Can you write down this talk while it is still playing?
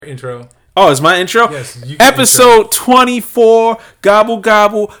Intro. Oh, it's my intro? Yes. Episode 24, Gobble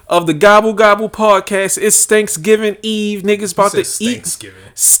Gobble of the Gobble Gobble podcast. It's Thanksgiving Eve. Niggas about to eat.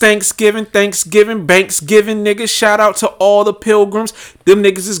 Thanksgiving, Banksgiving, niggas. Shout out to all the pilgrims. Them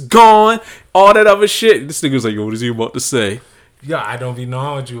niggas is gone. All that other shit. This nigga's like, yo, what is he about to say? Yeah, I don't be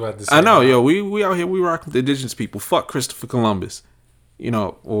knowing what you about to say. I know, yo. We out here, we rock with the indigenous people. Fuck Christopher Columbus. You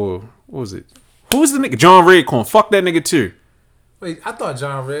know, or what was it? Who was the nigga? John Redcorn. Fuck that nigga too. Wait, I thought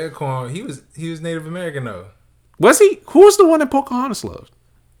John Redcorn, he was Native American though. Was he? Who was the one that Pocahontas loved?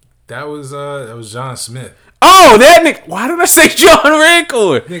 That was John Smith. Oh, that nigga. Why did I say John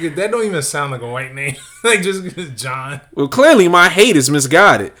Redcorn? Nigga, that don't even sound like a white name. Like just John. Well, clearly my hate is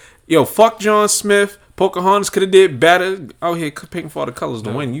misguided. Yo, fuck John Smith. Pocahontas could have did better. Out here picking for the colors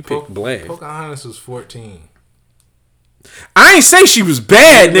to win. You picked black. Pocahontas was 14. I ain't say she was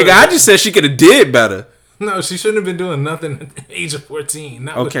bad, nigga. I just said she could have did better. No, she shouldn't have been doing nothing at the age of 14.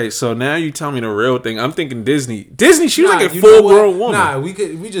 Okay, so now you tell me the real thing. I'm thinking Disney. She was like a full-grown woman. Nah, we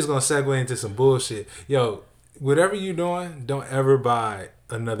just gonna segue into some bullshit. Yo, whatever you doing, don't ever buy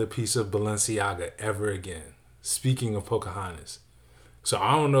another piece of Balenciaga ever again. Speaking of Pocahontas. So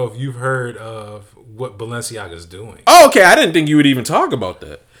I don't know if you've heard of what Balenciaga's doing. Oh, okay. I didn't think you would even talk about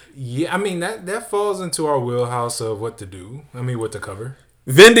that. Yeah, I mean, that falls into our wheelhouse of what to do. I mean, what to cover.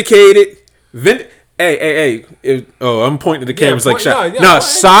 Vindicated. Hey. I'm pointing to the cameras like,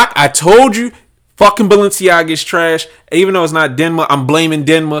 Sock, I told you, fucking Balenciaga is trash. Even though it's not Denmark, I'm blaming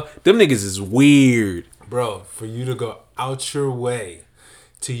Denmark. Them niggas is weird. Bro, for you to go out your way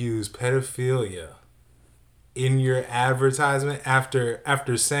to use pedophilia in your advertisement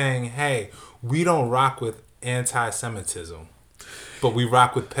after saying, hey, we don't rock with anti-Semitism, but we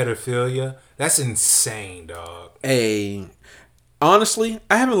rock with pedophilia, that's insane, dog. Hey, honestly,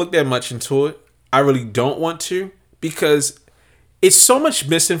 I haven't looked that much into it. I really don't want to because it's so much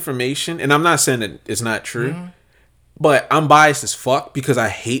misinformation, and I'm not saying that it's not true, but I'm biased as fuck because I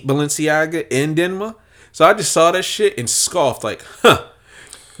hate Balenciaga in Denmark. So I just saw that shit and scoffed like,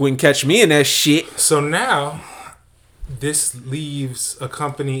 wouldn't catch me in that shit. So now, this leaves a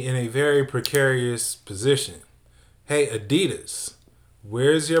company in a very precarious position. Hey, Adidas,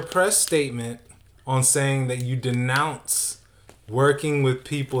 where's your press statement on saying that you denounce working with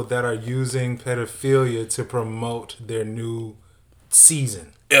people that are using pedophilia to promote their new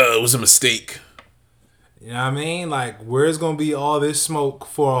season? Yeah, it was a mistake. You know what I mean? Like, where's gonna be all this smoke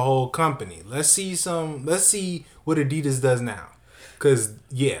for a whole company? Let's see what Adidas does now. Cause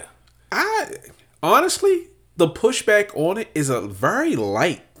yeah, honestly, the pushback on it is a very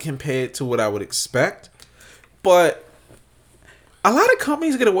light compared to what I would expect. But a lot of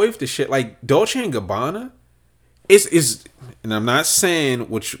companies get away with this shit. Like Dolce & Gabbana is, and I'm not saying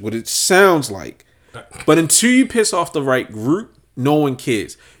what it sounds like, but until you piss off the right group, no one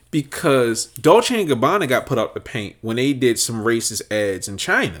cares. Because Dolce & Gabbana got put out the paint when they did some racist ads in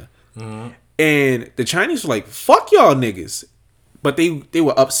China. Mm-hmm. And the Chinese were like, fuck y'all niggas. But they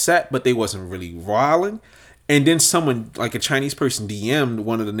were upset, but they wasn't really riling. And then someone, like a Chinese person, DM'd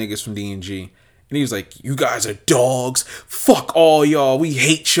one of the niggas from D&G. And he was like, you guys are dogs. Fuck all y'all. We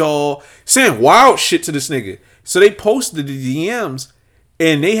hate y'all. Saying wild shit to this nigga. So they posted the DMs.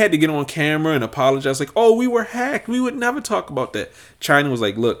 And they had to get on camera and apologize. Like, oh, we were hacked. We would never talk about that. China was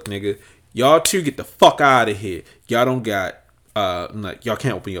like, look, nigga, y'all two get the fuck out of here. Y'all don't got, y'all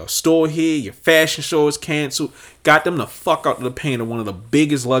can't open your store here. Your fashion show is canceled. Got them the fuck out of the paint of one of the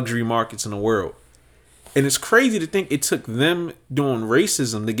biggest luxury markets in the world. And it's crazy to think it took them doing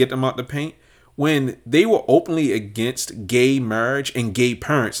racism to get them out the paint when they were openly against gay marriage and gay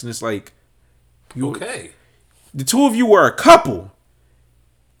parents. And it's like, okay, the two of you were a couple.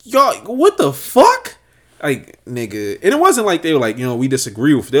 Y'all, what the fuck? Like, nigga. And it wasn't like they were like, we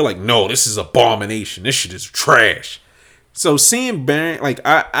disagree with it. They're like, no, this is abomination. This shit is trash. So seeing Baron, like,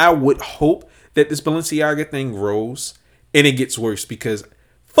 I would hope that this Balenciaga thing grows and it gets worse because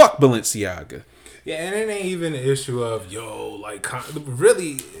fuck Balenciaga. Yeah, and it ain't even an issue of,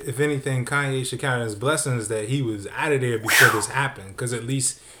 really, if anything, Kanye should count his blessings that he was out of there before this happened. Because at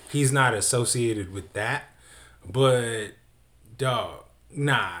least he's not associated with that. But, dog.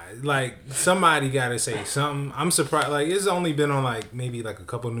 Nah, like somebody gotta say something. I'm surprised. Like it's only been on maybe a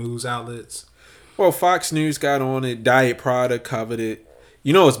couple news outlets. Well, Fox News got on it. Diet Prada covered it.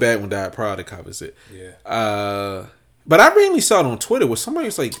 You know it's bad when Diet Prada covers it. Yeah. But I randomly saw it on Twitter where somebody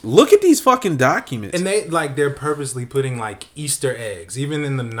was like, "Look at these fucking documents." And they're purposely putting Easter eggs, even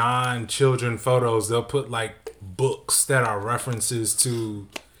in the non-children photos. They'll put books that are references to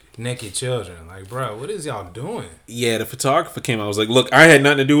naked children. Like, bro, what is y'all doing? Yeah, the photographer came out. I was like, look, I had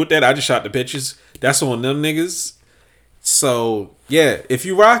nothing to do with that. I just shot the pictures. That's on them niggas. So yeah, if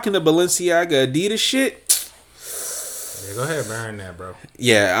you rocking the Balenciaga Adidas shit, Yeah, go ahead, burn that, bro.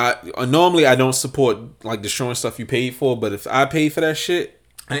 yeah. I normally I don't support like destroying stuff you paid for, but if I paid for that shit,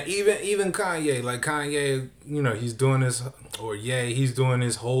 and even Kanye, like Kanye, you know, he's doing this, or Ye, he's doing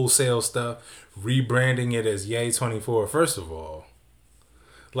this wholesale stuff, rebranding it as Ye 24. First of all,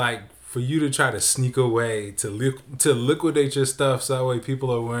 like for you to try to sneak away to liquidate your stuff, so that way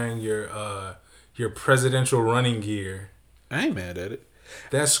people are wearing your presidential running gear. I ain't mad at it.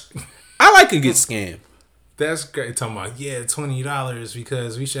 That's I like a good scam. That's great. Talking about $20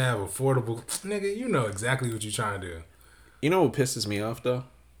 because we should have affordable. Nigga, you know exactly what you're trying to do. You know what pisses me off though?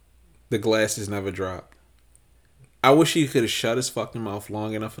 The glasses never drop. I wish he could have shut his fucking mouth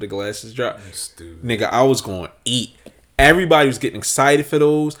long enough for the glasses drop. Stupid. Nigga, I was going to eat. Everybody was getting excited for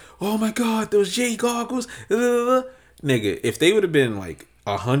those. Oh my god, those J goggles. Nigga, if they would have been like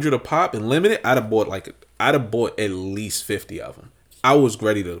 100 a pop and limited, I'd have bought at least 50 of them. I was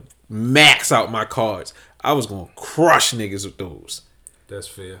ready to max out my cards. I was going to crush niggas with those. That's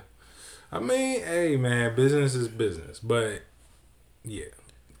fair. I mean, hey man, business is business, but yeah.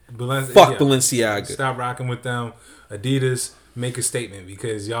 Fuck Balenciaga. Stop rocking with them. Adidas, make a statement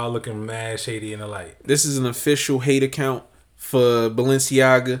because y'all looking mad shady in the light. This is an official hate account for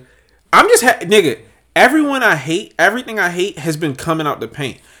Balenciaga. I'm just nigga. Everyone I hate, everything I hate has been coming out the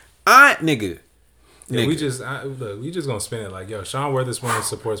paint. Nigga. We just gonna spin it like, yo, Sean Witherspoon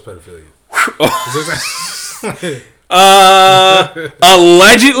supports pedophilia.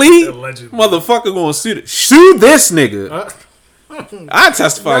 Allegedly, motherfucker gonna sue this nigga. I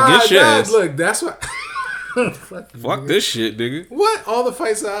testify against your ass. Look, that's what. Fuck this shit, nigga. What? All the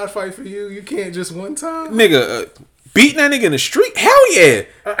fights that I fight for you, you can't just one time, nigga. Beating that nigga in the street, hell yeah.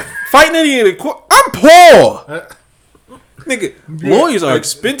 Fighting that nigga in the court, I'm poor. Nigga, lawyers are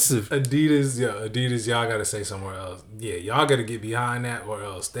expensive. Adidas, y'all gotta say somewhere else. Yeah, y'all gotta get behind that, or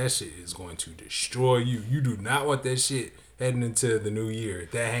else that shit is going to destroy you. You do not want that shit heading into the new year.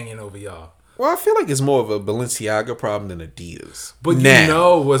 That hanging over y'all. Well, I feel like it's more of a Balenciaga problem than Adidas. But you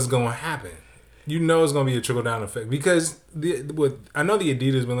know what's gonna happen. You know it's gonna be a trickle down effect because I know the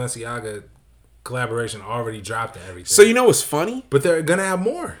Adidas Balenciaga collaboration already dropped and everything. So you know what's funny? But they're gonna have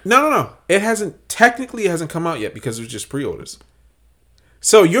more. No. It hasn't come out yet because it was just pre-orders.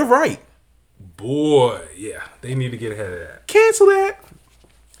 So you're right. Boy, yeah. They need to get ahead of that. Cancel that.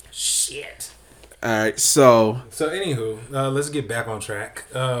 Shit. Alright, so anywho, let's get back on track.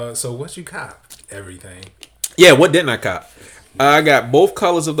 So what you cop? Everything. Yeah, what didn't I cop? I got both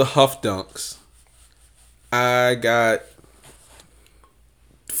colors of the Huff Dunks. I got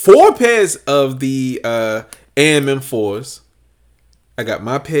 4 pairs of the AMM4s. I got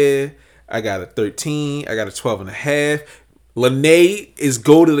my pair. I got a 13. I got a 12 and a half. Lene is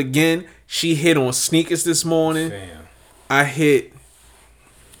goated again. She hit on sneakers this morning. Damn. I hit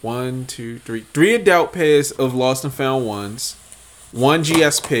 3 adult pairs of Lost and Found ones, 1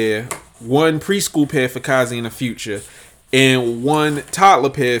 GS pair, 1 preschool pair for Kazi in the future, and 1 toddler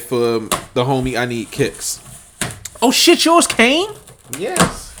pair for the homie I Need Kicks. Oh shit, yours came?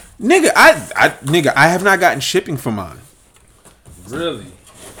 Yes. Nigga, I have not gotten shipping for mine. Really?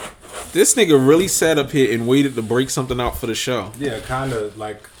 This nigga really sat up here and waited to break something out for the show. Yeah, kind of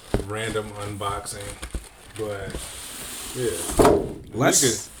like random unboxing, but yeah.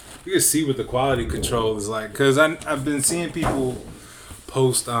 You can see what the quality control is like because I've been seeing people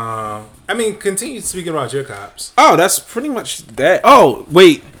post. Continue speaking about your cops. Oh, that's pretty much that. Oh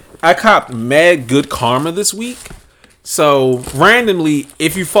wait, I copped mad good karma this week. So randomly,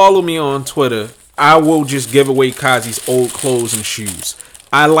 if you follow me on Twitter, I will just give away Kazi's old clothes and shoes.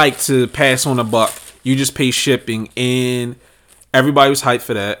 I like to pass on a buck. You just pay shipping, and everybody was hyped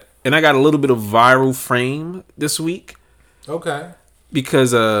for that. And I got a little bit of viral fame this week. Okay.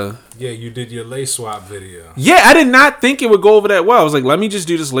 Because you did your lace swap video. Yeah, I did not think it would go over that well. I was like, let me just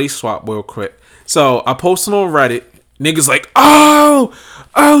do this lace swap real quick. So I posted on Reddit. Niggas like, oh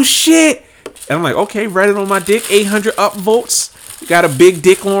shit. And I'm like, okay, Reddit on my dick, 800 upvotes. Got a big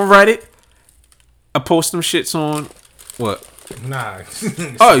dick on Reddit. I post them shits on what? Nah.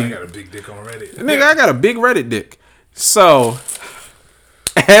 You got a big dick on Reddit. Nigga, I got a big Reddit dick. So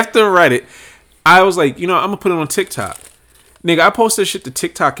after Reddit, I was like, I'm gonna put it on TikTok. Nigga, I posted shit to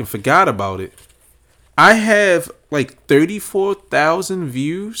TikTok and forgot about it. I have like 34,000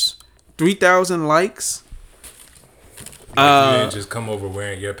 views, 3,000 likes. You didn't just come over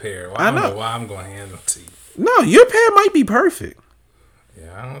wearing your pair. Well, I don't know why I'm going to hand them to you. No, your pair might be perfect.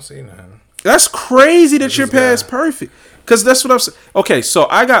 Yeah, I don't see nothing. That's crazy that your pair is perfect. Because that's what I'm saying. Okay, so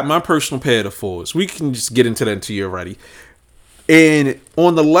I got my personal pair of the 4s. We can just get into that until you're ready. And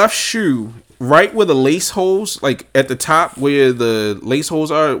on the left shoe, right where the lace holes, like at the top where the lace holes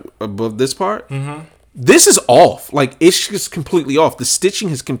are above this part, this is off. Like, it's just completely off. The stitching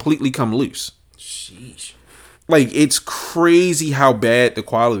has completely come loose. Sheesh. Like, it's crazy how bad the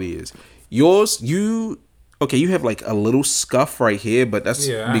quality is. Yours, you have like a little scuff right here, but that's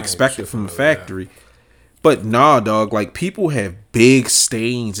to be expected from the factory. But nah, dog, like, people have big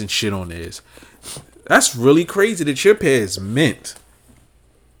stains and shit on theirs. That's really crazy that your pair is mint.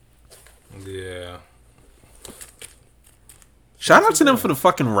 Yeah. Shout out to them for the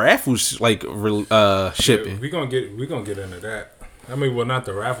fucking raffles, like, shipping. Yeah, we gonna get into that. I mean, well, not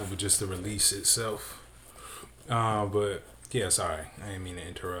the raffle, but just the release itself. But yeah, sorry, I didn't mean to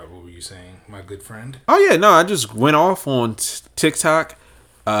interrupt. What were you saying, my good friend? Oh yeah, no, I just went off on TikTok.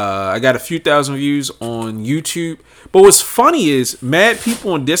 I got a few thousand views on YouTube. But what's funny is, mad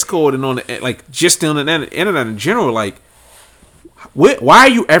people on Discord and on the, like, just on the internet in general, like, why are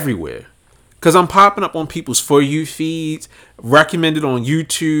you everywhere? Because I'm popping up on people's For You feeds, recommended on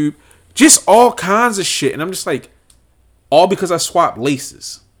YouTube, just all kinds of shit. And I'm just like, all because I swapped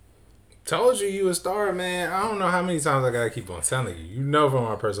laces. Told you a star, man. I don't know how many times I gotta keep on telling you. You know from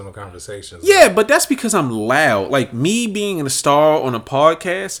our personal conversations. Yeah, but that's because I'm loud. Like, me being a star on a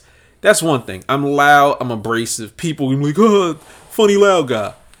podcast, that's one thing. I'm loud, I'm abrasive. People are like, oh, funny loud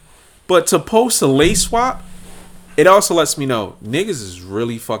guy. But to post a lace swap, it also lets me know niggas is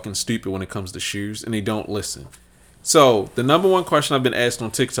really fucking stupid when it comes to shoes, and they don't listen. So, the number one question I've been asked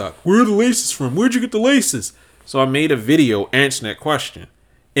on TikTok, where are the laces from? Where'd you get the laces? So I made a video answering that question.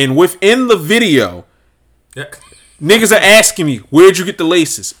 And within the video, niggas are asking me, where'd you get the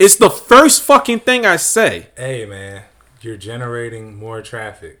laces? It's the first fucking thing I say. Hey, man, you're generating more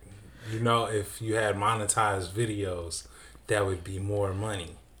traffic. You know, if you had monetized videos, that would be more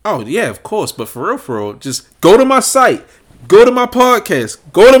money. Oh, yeah, of course. But for real, just go to my site. Go to my podcast.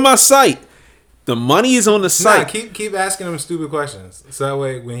 Go to my site. The money is on the site. Nah, keep asking him stupid questions. So that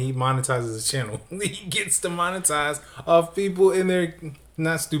way, when he monetizes his channel, he gets to monetize off people in their,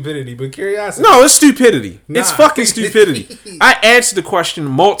 not stupidity, but curiosity. No, it's stupidity. Nah. It's fucking stupidity. I answered the question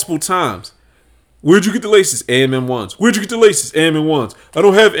multiple times. Where'd you get the laces? AMM1s. Where'd you get the laces? AMM1s. I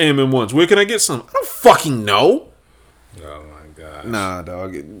don't have AMM1s. Where can I get some? I don't fucking know. Oh my gosh. Nah,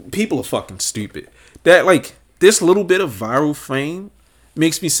 dog. People are fucking stupid. That, like, this little bit of viral fame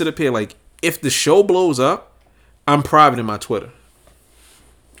makes me sit up here like, if the show blows up, I'm private in my Twitter.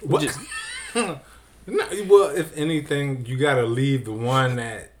 What? No, well, if anything, you gotta leave the one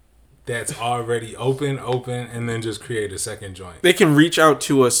that's already open, and then just create a second joint. They can reach out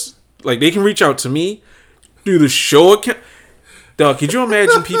to us, like, they can reach out to me through the show account. Dog, could you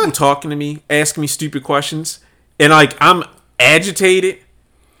imagine people talking to me, asking me stupid questions, and, like, I'm agitated?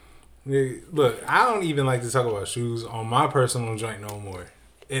 Look, I don't even like to talk about shoes on my personal joint no more,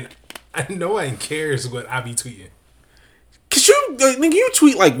 and I know one cares what I be tweeting. Cause you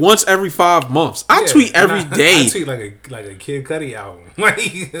tweet like once every 5 months. I tweet every day. I tweet like a Kid Cudi album. Like,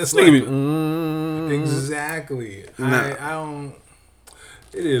 it's like exactly. Nah. I don't.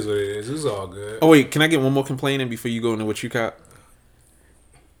 It is what it is. It's all good. Oh wait, can I get one more complaint in before you go into what you got?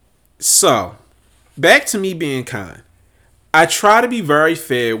 So, back to me being kind. I try to be very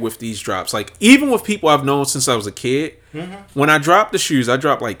fair with these drops. Like, even with people I've known since I was a kid, when I dropped the shoes, I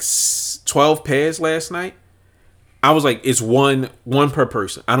dropped like 12 pairs last night. I was like, it's one per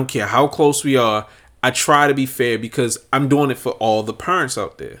person. I don't care how close we are. I try to be fair because I'm doing it for all the parents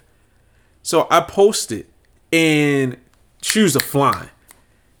out there. So I posted, and shoes are flying.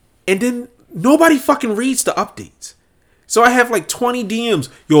 And then nobody fucking reads the updates. So I have like 20 DMs.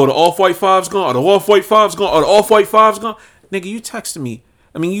 Yo, the Off-White 5's gone. Are the Off-White 5's gone? Are the Off-White 5's gone? Nigga, you texted me.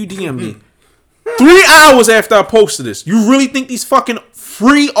 You DM'd me. 3 hours after I posted this. You really think these fucking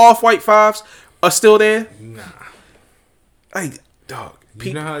free Off-White 5's are still there? Nah. Like, dog.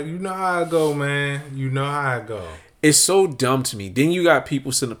 You know how I go, man. You know how I go. It's so dumb to me. Then you got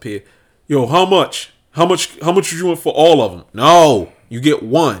people sitting up here. Yo, how much? How much would you want for all of them? No. You get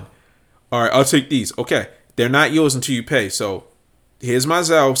one. All right, I'll take these. Okay. They're not yours until you pay. So, here's my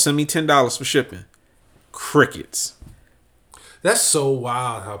Zelle. Send me $10 for shipping. Crickets. That's so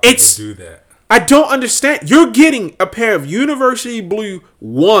wild how people do that. I don't understand. You're getting a pair of University Blue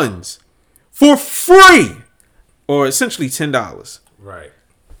ones for free. Or essentially $10. Right.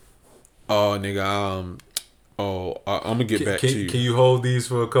 Oh, nigga. I'm going to get back to you. Can you hold these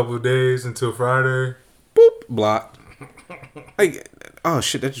for a couple of days until Friday? Boop. Blocked. Like, oh,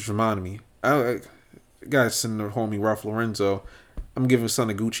 shit. That just reminded me. I got sending the homie Ralph Lorenzo. I'm giving his son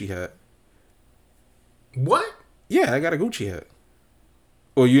a Gucci hat. What? Yeah, I got a Gucci hat.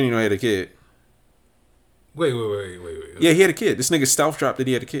 Or you didn't know I had a kid. Wait. Yeah, he had a kid. This nigga stealth dropped that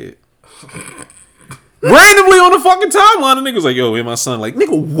he had a kid. Randomly on the fucking timeline, the nigga was like, yo, where my son? Like,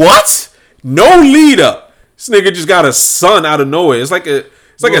 nigga, what? No lead up. This nigga just got a son out of nowhere. It's like a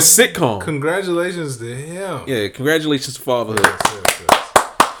sitcom. Congratulations to him. Yeah, congratulations to fatherhood.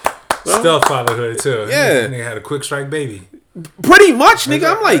 Stealth fatherhood too. Yeah. Nigga had a quick strike baby. Pretty much,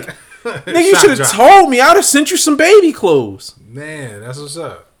 nigga. I'm like, nigga, you should have told me. I'd have sent you some baby clothes. Man, that's what's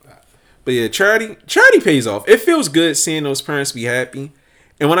up. But yeah, charity pays off. It feels good seeing those parents be happy.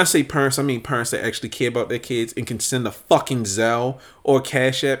 And when I say parents, I mean parents that actually care about their kids and can send a fucking Zelle or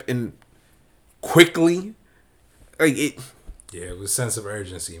Cash App and quickly. Like it. Yeah, it was sense of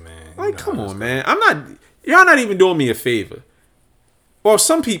urgency, man. Like, come on, man. Y'all not even doing me a favor. Well,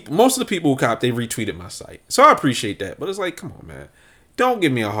 most of the people who copped, they retweeted my site. So I appreciate that. But it's like, come on, man. Don't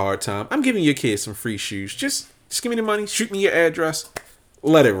give me a hard time. I'm giving your kids some free shoes. Just give me the money. Shoot me your address.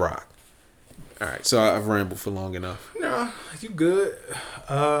 Let it rock. All right. So I've rambled for long enough. No, you good.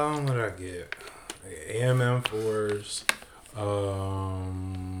 What did I get? AMM4s.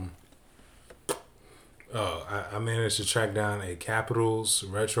 I managed to track down a Capitals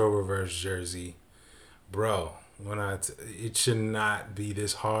retro reverse jersey. Bro, it should not be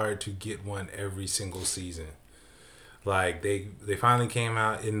this hard to get one every single season. Like they finally came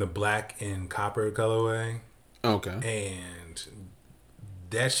out in the black and copper colorway. Okay. And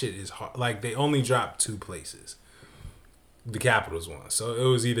that shit is hard. Like they only dropped 2 places. The Capitals one. So it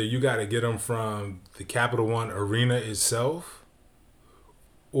was either you got to get them from the Capital One arena itself,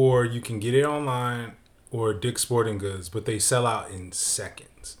 or you can get it online, or Dick's Sporting Goods, but they sell out in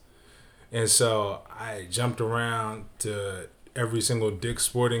seconds. And so I jumped around to every single Dick's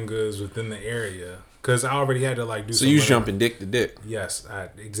Sporting Goods within the area because I already had to like do. So you jumping dick to dick? Yes,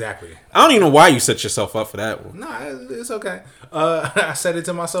 exactly. I don't even know why you set yourself up for that one. No, it's okay. I said it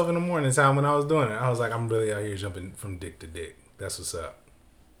to myself in the morning time when I was doing it. I was like, I'm really out here jumping from dick to dick. That's what's up.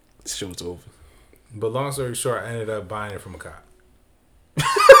 This show's over. But long story short, I ended up buying it from a cop.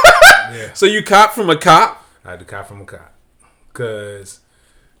 Yeah. So you cop from a cop? I had to cop from a cop because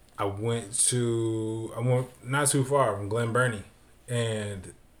I went not too far from Glen Burnie,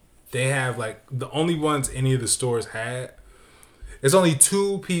 and they have like the only ones any of the stores had. There's only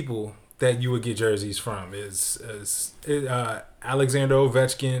 2 people that you would get jerseys from. Is Alexander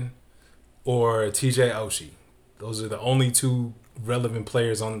Ovechkin or TJ Oshie. Those are the only 2 relevant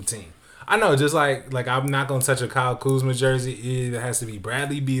players on the team. I know, just like I'm not gonna touch a Kyle Kuzma jersey. It either has to be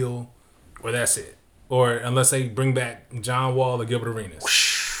Bradley Beal, or that's it. Or unless they bring back John Wall or Gilbert Arenas.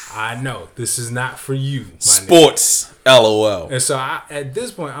 I know this is not for you. Sports, LOL. And so at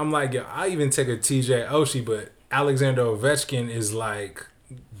this point, I'm like, yo, I even take a TJ Oshie, but Alexander Ovechkin is like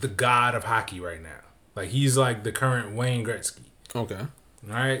the god of hockey right now. Like he's like the current Wayne Gretzky. Okay.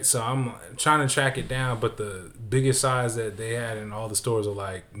 All right, so I'm trying to track it down, but the biggest size that they had in all the stores are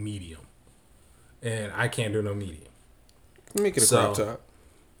like medium, and I can't do no medium. Make it a crop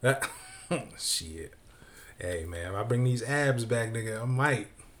top. Shit. Hey man, if I bring these abs back, nigga, I might.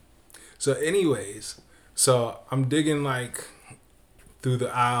 So, anyways, I'm digging like through the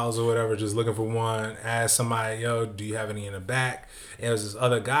aisles or whatever, just looking for one. Ask somebody, yo, do you have any in the back? And there's this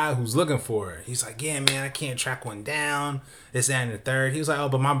other guy who's looking for it. He's like, yeah, man, I can't track one down. This, that, and the third. He was like, oh,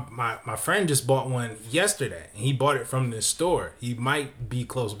 but my friend just bought one yesterday. And he bought it from this store. He might be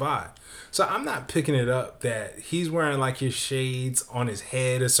close by. So I'm not picking it up that he's wearing like his shades on his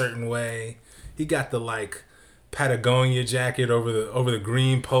head a certain way. He got the like Patagonia jacket over the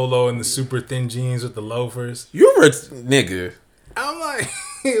green polo and the super thin jeans with the loafers. You're a nigga. I'm like,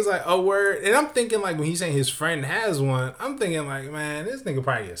 he was like, oh, word. And I'm thinking, like, when he's saying his friend has one, I'm thinking, like, man, this nigga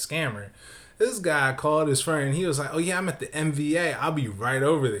probably a scammer. This guy called his friend, and he was like, oh, yeah, I'm at the MVA. I'll be right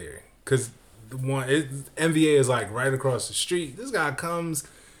over there. Because MVA is, like, right across the street. This guy comes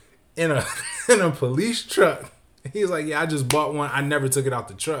in a police truck. He's like, yeah, I just bought one. I never took it out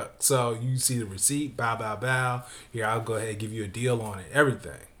the truck. So you see the receipt, bow, bow, bow. Here, I'll go ahead and give you a deal on it.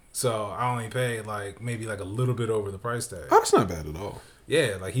 Everything. So I only paid maybe a little bit over the price tag. Oh, that's not bad at all.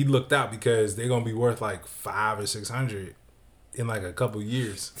 Yeah, like he looked out because they're gonna be worth like $500 or $600 in like a couple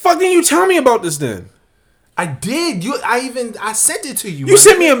years. Fuck, didn't you tell me about this then? I did. I sent it to you. You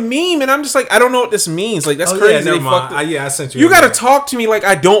sent me a meme, and I'm just like, I don't know what this means. Like that's crazy. Yeah, never mind. I sent you. You got to talk to me like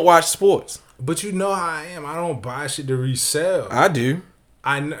I don't watch sports. But you know how I am. I don't buy shit to resell. I do.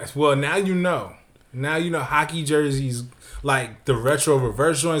 Well, now you know. Now you know hockey jerseys. Like the retro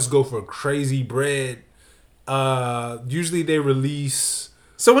reverse joints go for crazy bread. Usually they release.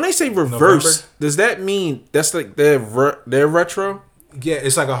 So when they say reverse, November? Does that mean that's like their retro? Yeah,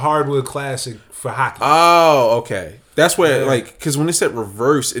 it's like a hardwood classic for hockey. Oh, okay. That's where because when they said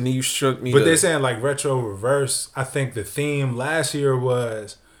reverse and then you showed me, but they're saying like retro reverse. I think the theme last year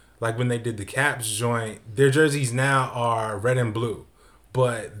was like when they did the Caps joint. Their jerseys now are red and blue,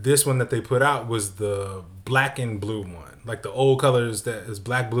 but this one that they put out was the black and blue one, like the old colors that is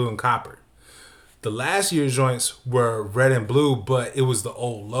black, blue, and copper. The last year's joints were red and blue, but it was the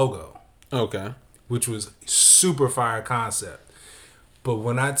old logo. Okay. Which was super fire concept. But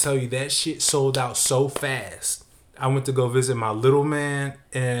when I tell you that shit sold out so fast, I went to go visit my little man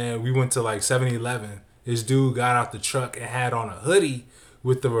and we went to like 7-Eleven. This dude got out the truck and had on a hoodie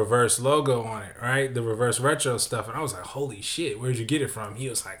with the reverse logo on it, right? The reverse retro stuff. And I was like, holy shit, where'd you get it from? He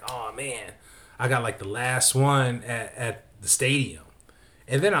was like, oh man, I got like the last one at the stadium.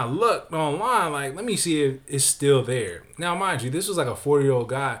 And then I looked online, like, let me see if it's still there. Now, mind you, this was like a 40-year-old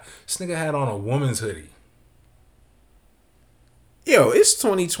guy. This nigga had on a woman's hoodie. Yo, it's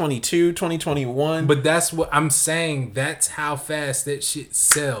 2022, 2021. But that's what I'm saying. That's how fast that shit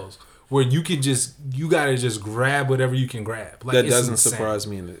sells. Where you gotta just grab whatever you can grab. Like, that doesn't surprise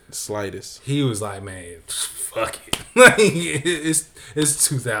me in the slightest. He was like, man, fuck it. Like, it's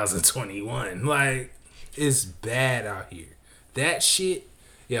 2021. Like, it's bad out here. That shit.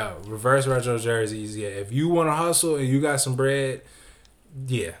 Yeah, reverse retro jerseys. Yeah, if you want to hustle and you got some bread,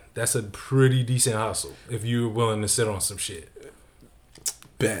 yeah, that's a pretty decent hustle. If you're willing to sit on some shit.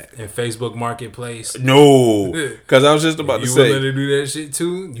 Bet. In Facebook Marketplace. No, because I was just about to say. You willing to do that shit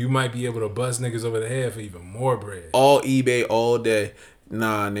too? You might be able to bust niggas over the head for even more bread. All eBay, all day.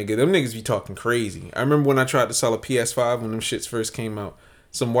 Nah, nigga, them niggas be talking crazy. I remember when I tried to sell a PS5 when them shits first came out.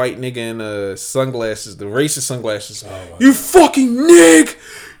 Some white nigga in sunglasses, the racist sunglasses. Oh, you fucking nig!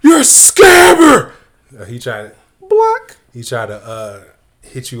 You're a scammer! He tried block. He tried to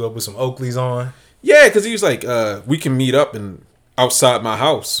hit you up with some Oakleys on. Yeah, because he was like, we can meet up and outside my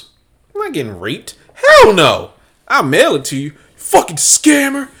house. I'm not getting raped. Hell no! I'll mail it to you. Fucking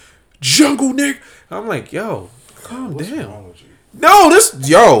scammer. Jungle nigga. I'm like, yo, calm down. What's wrong with you? No, this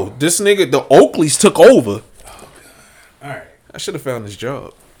nigga, the Oakleys took over. Oh, God. Alright. I should have found this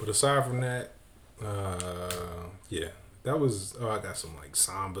job. But aside from that, yeah, that was. I got some like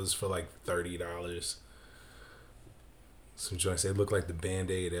Sambas for like $30. Some joints. They look like the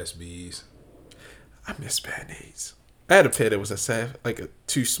Band-Aid SBs. I miss Band-Aids. I had a pair that was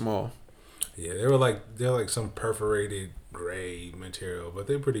too small. Yeah, they're like some perforated gray material, but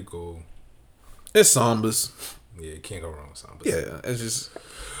they're pretty cool. It's Sambas. Yeah, you can't go wrong with Sambas. Yeah, it's just.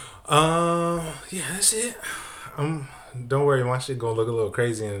 Yeah, that's it. Don't worry, my shit gonna look a little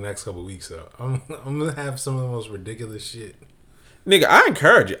crazy in the next couple of weeks. So I'm gonna have some of the most ridiculous shit. Nigga, I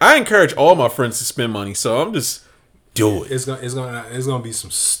encourage it. I encourage all my friends to spend money. So I'm just do it. It's gonna be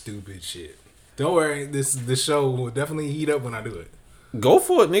some stupid shit. Don't worry, this show will definitely heat up when I do it. Go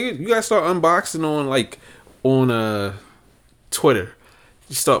for it, nigga. You gotta start unboxing on Twitter.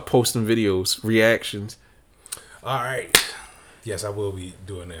 You start posting videos, reactions. All right. Yes, I will be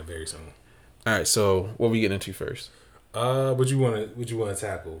doing that very soon. All right. So what we getting into first? What you want to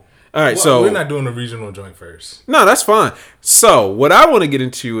tackle? All right, so we're not doing the regional joint first. No, that's fine. So what I want to get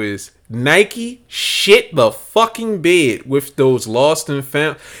into is Nike shit the fucking bed with those lost and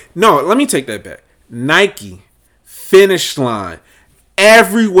found. No, let me take that back. Nike, Finish Line,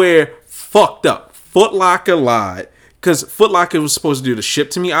 everywhere fucked up. Foot Locker lied because Foot Locker was supposed to do the ship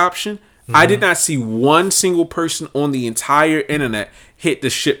to me option. Mm-hmm. I did not see one single person on the entire internet hit the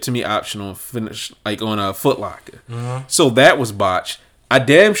ship to me option on Foot Locker. Mm-hmm. So that was botched. I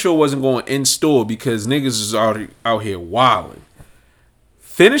damn sure wasn't going in store because niggas is out here wilding.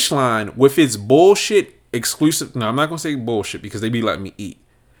 Finish Line with its bullshit exclusive. No, I'm not gonna say bullshit because they be letting me eat.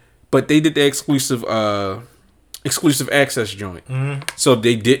 But they did the exclusive access joint. Mm-hmm. So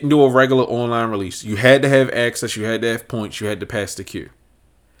they didn't do a regular online release. You had to have access. You had to have points. You had to pass the queue.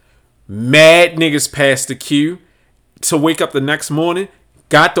 Mad niggas passed the queue to wake up the next morning,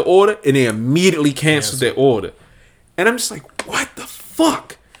 got the order, and they immediately canceled their order. And I'm just like, what the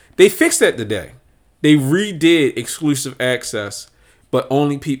fuck? They fixed that today. They redid exclusive access, but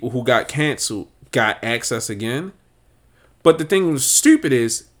only people who got canceled got access again. But the thing that was stupid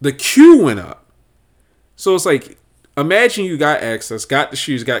is the queue went up. So it's like, imagine you got access, got the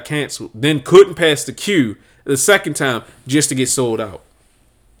shoes, got canceled, then couldn't pass the queue the second time just to get sold out.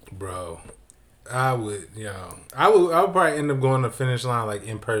 Bro, I would probably end up going to Finish Line like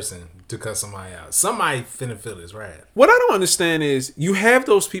in person to cut somebody out. Somebody finna feel this rad. What I don't understand is you have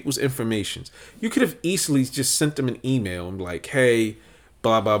those people's information. You could have easily just sent them an email and be like, hey,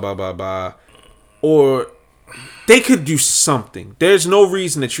 blah, blah, blah, blah, blah. Or They could do something. There's no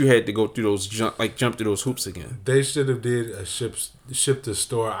reason that you had to go through those jump through those hoops again. They should have did a ship to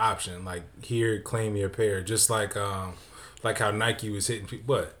store option, like here, claim your pair, just like how Nike was hitting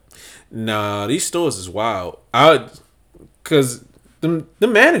people. What? Nah, these stores is wild. Cause the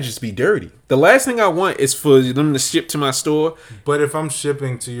managers be dirty. The last thing I want is for them to ship to my store. But if I'm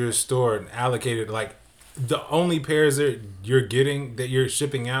shipping to your store and allocated, like the only pairs that you're getting that you're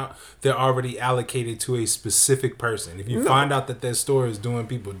shipping out, they're already allocated to a specific person. If you find out that store is doing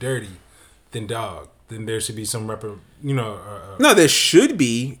people dirty, then there should be some No, there should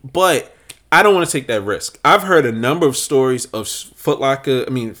be, but I don't want to take that risk. I've heard a number of stories of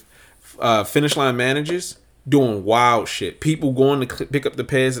Finish Line managers doing wild shit. People going to pick up the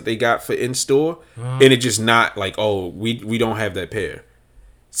pairs that they got for in store, and it just not like, oh, we don't have that pair.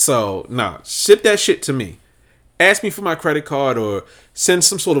 So ship that shit to me. Ask me for my credit card or send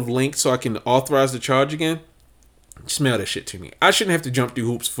some sort of link so I can authorize the charge again. Just mail that shit to me. I shouldn't have to jump through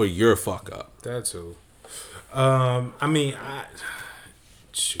hoops for your fuck up. That's who. I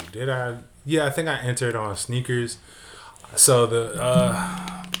think I entered on sneakers. So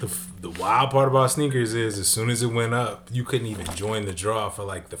the wild part about sneakers is as soon as it went up, you couldn't even join the draw for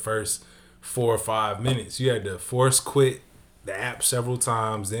like the first 4 or 5 minutes. You had to force quit the app several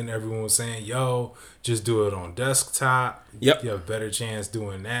times. Then everyone was saying, yo, just do it on desktop. Yep. You have a better chance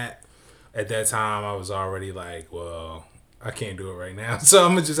doing that. At that time, I was already like, well, I can't do it right now. So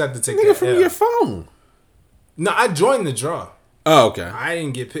I'm going to just have to take that from your phone. No, I joined the draw. Oh, okay. I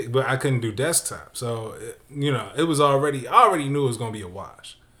didn't get picked, but I couldn't do desktop. So, it was already, I already knew it was going to be a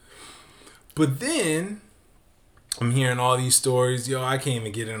wash. But then, I'm hearing all these stories. Yo, I can't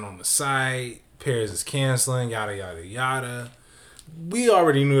even get in on the site. Pairs is canceling, yada, yada, yada. We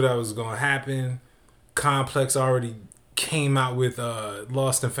already knew that was going to happen. Complex already came out with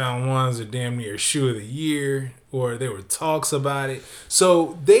Lost and Found Ones or damn near shoe of the year, or there were talks about it.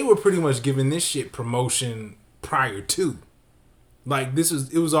 So, they were pretty much giving this shit promotion prior to. Like,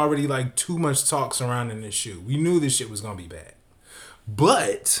 it was already like too much talk surrounding this shoe. We knew this shit was going to be bad.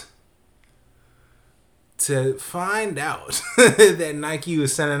 But to find out that Nike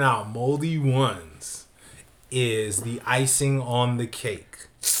was sending out moldy ones is the icing on the cake.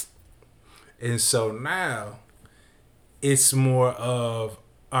 And so now it's more of,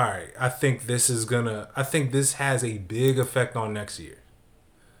 all right, I think this has a big effect on next year.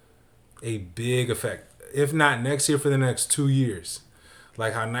 A big effect. If not next year, for the next 2 years.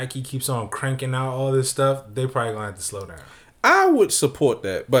 Like how Nike keeps on cranking out all this stuff, they probably gonna have to slow down. I would support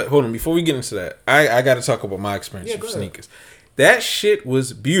that. But hold on, before we get into that, I got to talk about my experience with sneakers. That shit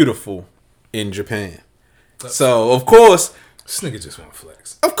was beautiful in Japan. So, of course... This nigga just want to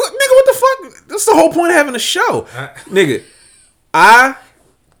flex. Of course, nigga, what the fuck? That's the whole point of having a show. Nigga,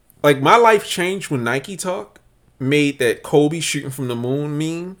 my life changed when Nike Talk made that Kobe shooting from the moon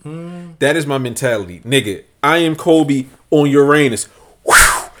meme. That is my mentality. Nigga, I am Kobe on Uranus.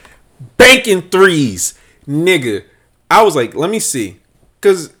 Whew! Banking threes. Nigga, I was like, let me see.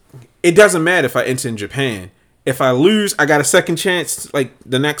 Because it doesn't matter if I enter in Japan. If I lose, I got a second chance like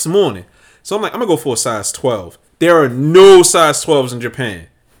the next morning. So I'm like, I'm going to go for a size 12. There are no size 12s in Japan.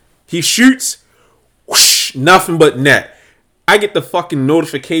 He shoots, whoosh, nothing but net. I get the fucking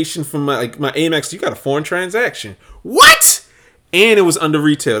notification from my Amex. You got a foreign transaction. What? And it was under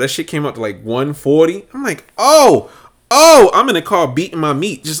retail. That shit came out to like $140. I'm like, oh, I'm in the car beating my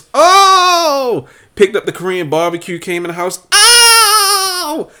meat. Just, picked up the Korean barbecue, came in the house.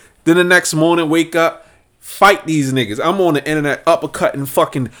 Then the next morning, wake up, fight these niggas. I'm on the internet uppercutting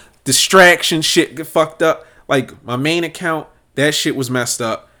fucking distraction shit, get fucked up. Like my main account, that shit was messed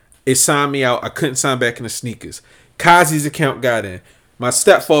up. It signed me out. I couldn't sign back in the sneakers. Kazi's account got in. My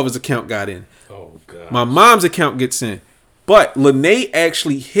stepfather's account got in. Oh, God. My mom's account gets in. But Lene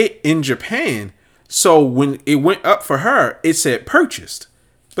actually hit in Japan. So when it went up for her, it said purchased.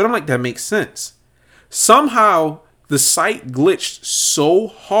 But I'm like, that makes sense. Somehow, the site glitched so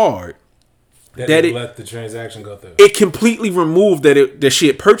hard that it let the transaction go through. It completely removed that she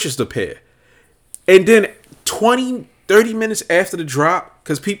had purchased a pair. And then 20, 30 minutes after the drop,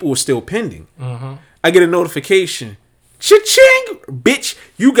 because people were still pending, I get a notification. Cha-ching! Bitch,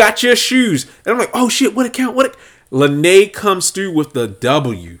 you got your shoes. And I'm like, oh shit, what account? Lene comes through with the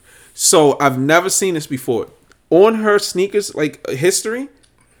W. So I've never seen this before. On her sneakers, like history,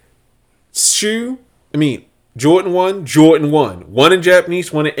 Jordan 1, Jordan 1. One in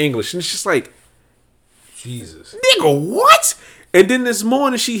Japanese, one in English. And it's just like, Jesus. Nigga, what? And then this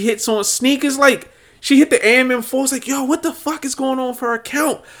morning she hits on sneakers, like, she hit the AMM4. It's like, yo, what the fuck is going on for her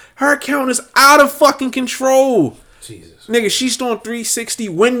account? Her account is out of fucking control. Jesus. Nigga, she's doing 360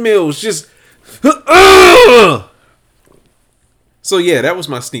 windmills, just So yeah, that was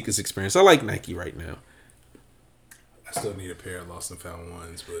my sneakers experience. I like Nike right now. I still need a pair of lost and found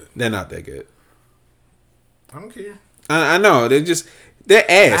ones, but They're not that good. I don't care. I know they're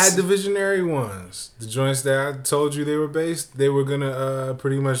ass. I had the visionary ones, the joints that I told you they were based. They were gonna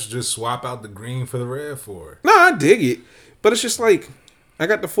pretty much just swap out the green for the red for it. No, I dig it, but it's just like I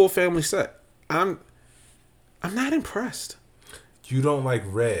got the full family set. I'm not impressed. You don't like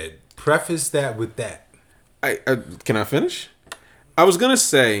red. Preface that with that. I can I finish? I was gonna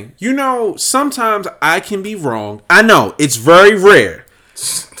say, sometimes I can be wrong. I know it's very rare,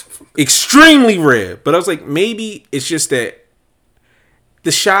 extremely rare. But I was like, maybe it's just that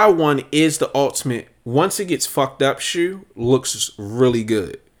the Shy one is the ultimate. Once it gets fucked up, shoe looks really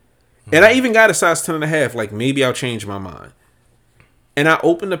good. And I even got a size 10.5. Like maybe I'll change my mind. And I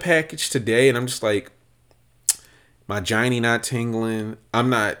opened the package today, and I'm just like, my Johnny not tingling. I'm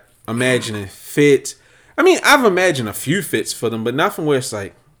not imagining fits. I mean, I've imagined a few fits for them, but nothing where it's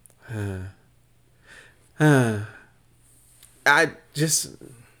like, I just.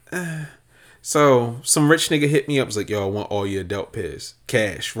 So some rich nigga hit me up. Was like, yo, I want all your adult pairs,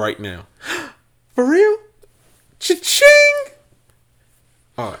 cash right now. For real? Cha-ching.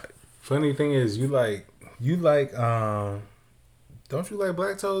 All right. Funny thing is, you like, don't you like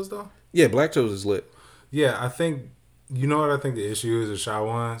black toes though? Yeah, Black Toes is lit. Yeah, I think, you know what I think the issue is with Shy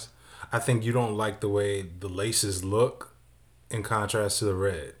ones? I think you don't like the way the laces look in contrast to the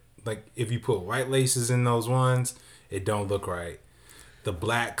red. Like, if you put white laces in those ones, it don't look right. The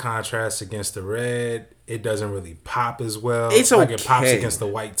black contrasts against the red, it doesn't really pop as well. It's like okay. It pops against the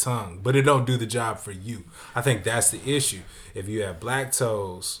white tongue, but it don't do the job for you. I think that's the issue. If you have black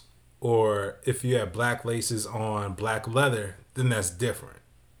toes or if you have black laces on black leather, then that's different.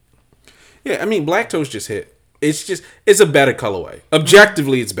 Yeah, I mean, Black Toes just hit. It's a better colorway.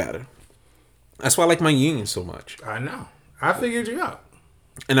 Objectively, it's better. That's why I like my Union so much. I know. I figured you out.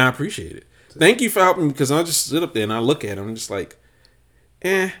 And I appreciate it. Thank you for helping me, because I just sit up there and I look at them. I'm just like,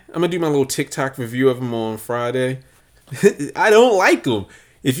 I'm going to do my little TikTok review of them on Friday. I don't like them.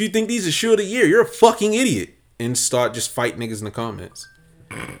 If you think these are shoe of the year, you're a fucking idiot. And start just fight niggas in the comments.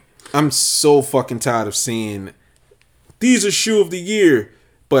 I'm so fucking tired of seeing these are shoe of the year.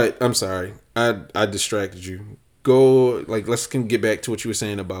 But I'm sorry. I distracted you. Let's get back to what you were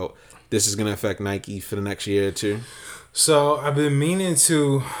saying about this is going to affect Nike for the next year or two. So I've been meaning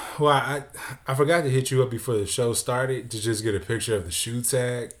to. Well, I forgot to hit you up before the show started to just get a picture of the shoe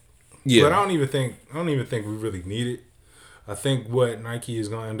tag. Yeah, but I don't even think we really need it. I think what Nike is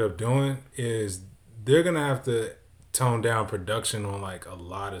going to end up doing is they're going to have to tone down production on like a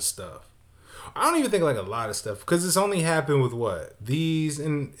lot of stuff. I don't even think like a lot of stuff because it's only happened with what these,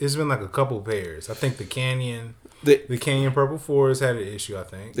 and it's been like a couple pairs. I think the Canyon Purple 4s had an issue. I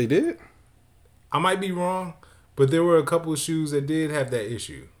think they did. I might be wrong. But there were a couple of shoes that did have that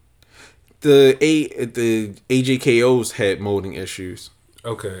issue. The AJKOs had molding issues.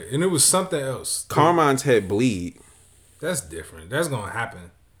 Okay, and it was something else. Carmine's had bleed. That's different. That's gonna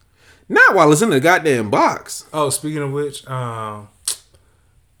happen. Not while it's in the goddamn box. Oh, speaking of which, I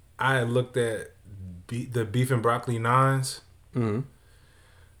looked at the beef and broccoli 9s. Mm-hmm.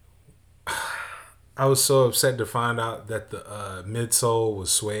 I was so upset to find out that the midsole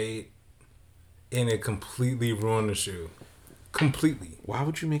was suede. And it completely ruined the shoe. Completely. Why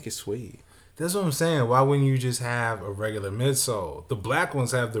would you make it suede? That's what I'm saying. Why wouldn't you just have a regular midsole? The black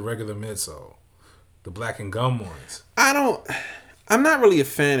ones have the regular midsole. The black and gum ones. I'm not really a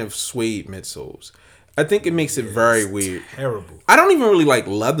fan of suede midsoles. I think it makes it very weird. Terrible. I don't even really like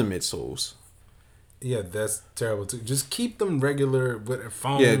leather midsoles. Yeah, that's terrible too. Just keep them regular with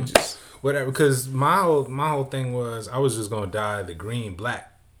foam. Yeah, just whatever. Because my whole thing was I was just gonna dye the green black.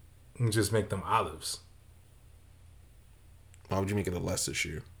 And just make them olives. Why would you make it a lesser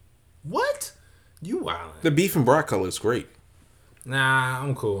shoe? What? You wildin'. The beef and brock color is great. Nah,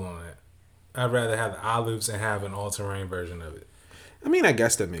 I'm cool on it. I'd rather have the olives and have an all-terrain version of it. I mean, I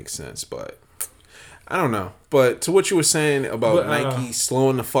guess that makes sense, but I don't know. But to what you were saying about Nike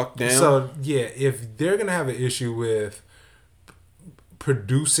slowing the fuck down. So, yeah, if they're going to have an issue with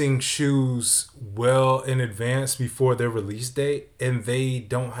producing shoes well in advance before their release date and they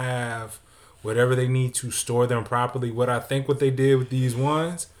don't have whatever they need to store them properly, what they did with these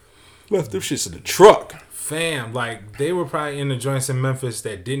ones, left them shits in the truck. Fam, like they were probably in the joints in Memphis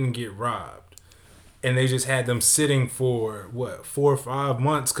that didn't get robbed. And they just had them sitting for 4 or 5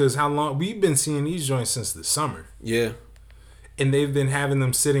 months, because how long we've been seeing these joints since the summer. Yeah. And they've been having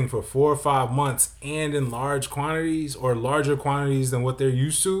them sitting for 4 or 5 months and in large quantities or larger quantities than what they're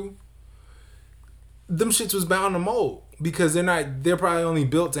used to. them shits was bound to mold because they're probably only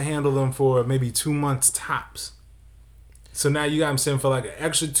built to handle them for maybe 2 months tops. So now you got them sitting for like an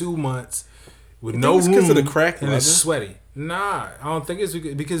extra 2 months with no room because of the crack and it's sweaty. Nah, I don't think it's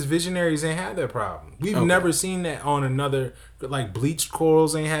because Visionaries ain't had that problem. We've never seen that on another, like bleached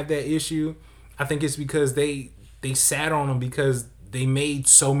corals ain't have that issue. I think it's because they sat on them because they made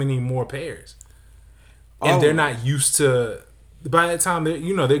so many more pairs. And they're not used to, by that time, they're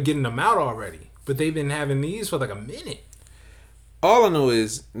getting them out already. But they've been having these for like a minute. All I know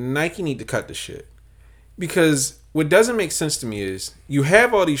is Nike need to cut the shit. Because what doesn't make sense to me is you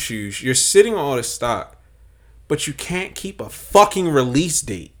have all these shoes, you're sitting on all this stock, but you can't keep a fucking release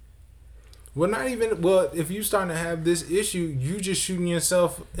date. Well, if you're starting to have this issue, you just shooting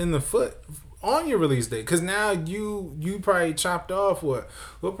yourself in the foot on your release date. Because now you probably chopped off we'll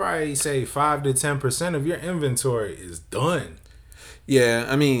probably say 5 to 10% of your inventory is done. Yeah,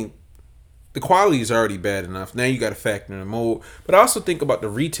 I mean, the quality is already bad enough. Now you got to factor in the mold. But I also think about the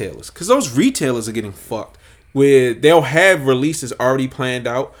retailers. Because those retailers are getting fucked. Where they'll have releases already planned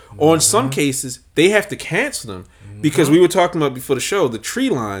out. Or in some cases, they have to cancel them. Because we were talking about before the show, the tree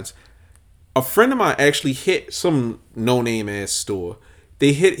lines. A friend of mine actually hit some no-name ass store.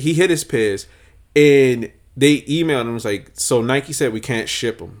 He hit his pairs. And they emailed him and was like, so Nike said we can't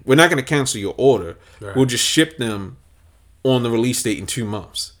ship them. We're not going to cancel your order. Right. We'll just ship them on the release date in 2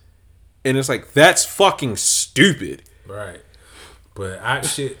 months. And it's like, that's fucking stupid. Right. But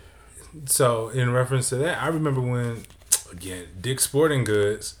so in reference to that, I remember when, again, Dick's Sporting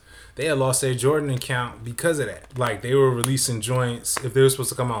Goods, they had lost their Jordan account because of that. Like, they were releasing joints. If they were supposed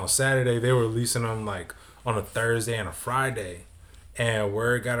to come out on Saturday, they were releasing them like on a Thursday and a Friday. And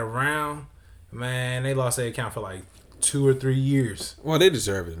word got around, man, they lost their account for like 2 or 3 years. Well, they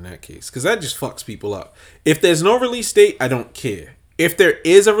deserve it in that case, because that just fucks people up. If there's no release date, I don't care. If there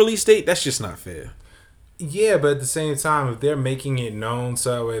is a release date, that's just not fair. Yeah, but at the same time, if they're making it known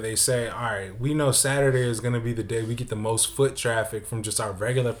so that way they say, all right, we know Saturday is going to be the day we get the most foot traffic from just our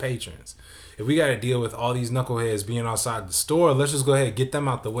regular patrons. If we got to deal with all these knuckleheads being outside the store, let's just go ahead and get them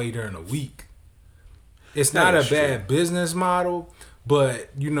out the way during the week. It's not a bad business model,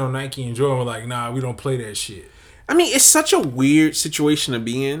 but, Nike and Jordan were like, nah, we don't play that shit. I mean, it's such a weird situation to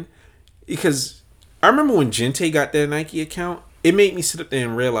be in, because I remember when Gente got their Nike account, it made me sit up there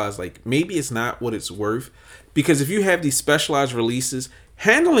and realize, like, maybe it's not what it's worth. Because if you have these specialized releases,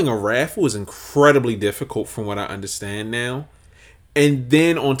 handling a raffle is incredibly difficult from what I understand now. And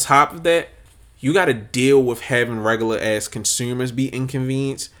then on top of that, you got to deal with having regular ass consumers be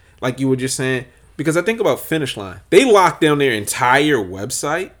inconvenienced, like you were just saying. Because I think about Finish Line. They locked down their entire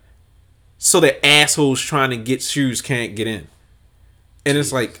website so that assholes trying to get shoes can't get in. And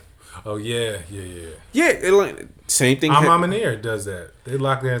it's like... Oh, yeah. Yeah, same thing. Amaneer does that. They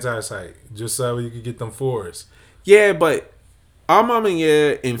lock their entire site just so you could get them fours. Yeah, but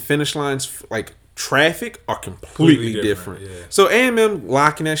Amaneer and Finish Line's like traffic are completely different. Yeah. So AMM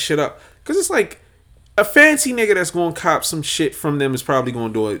locking that shit up, because it's like a fancy nigga that's going to cop some shit from them is probably going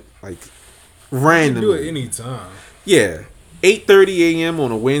to do it like randomly. You can do it anytime. Yeah. 8:30 a.m.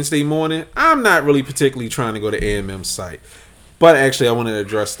 on a Wednesday morning. I'm not really particularly trying to go to AMM's site. But actually, I want to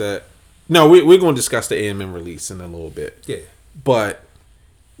address that. No, we're going to discuss the AMM release in a little bit. Yeah. But,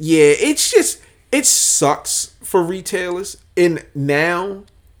 yeah, it sucks for retailers. And now,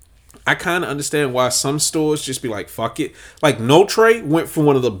 I kind of understand why some stores just be like, fuck it. Like, Notre went from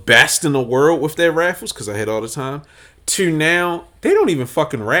one of the best in the world with their raffles, because I hit all the time, to now, they don't even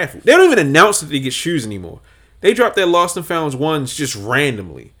fucking raffle. They don't even announce that they get shoes anymore. They drop their Lost and Founds ones just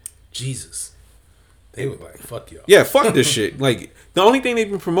randomly. Jesus. They were like, fuck y'all. Yeah, fuck this shit. Like, the only thing they've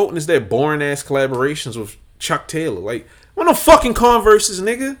been promoting is their boring ass collaborations with Chuck Taylor. Like, what no fucking Converses,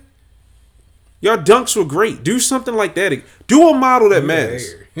 nigga? Y'all dunks were great. Do something like that. Do a model that matters.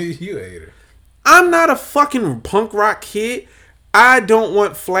 You a hater. I'm not a fucking punk rock kid. I don't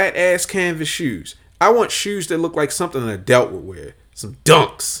want flat ass canvas shoes. I want shoes that look like something an adult would wear. Some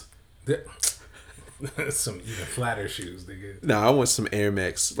dunks. Some even flatter shoes, nigga. No, I want some Air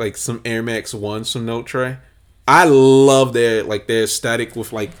Max, like some Air Max 1s from Notre. I love their aesthetic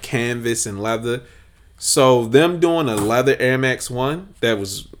with like canvas and leather. So them doing a leather Air Max 1,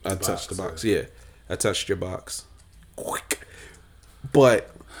 I touched the box. Yeah, I touched your box. Quick. But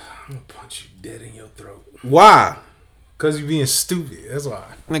I'm gonna punch you dead in your throat. Why? Because you're being stupid. That's why.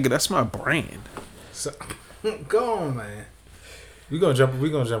 Nigga, that's my brand. So, go on, man. We're gonna jump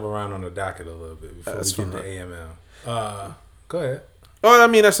around on the docket a little bit before we get to AML. Go ahead. Oh, I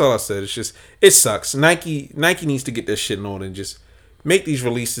mean, that's all I said. It's just, it sucks. Nike needs to get their shit in order and just make these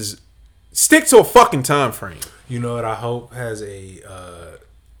releases stick to a fucking time frame. You know what I hope has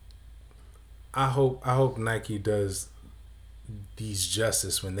I hope Nike does these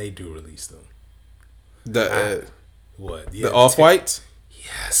justice when they do release them. What? Yeah, the off whites.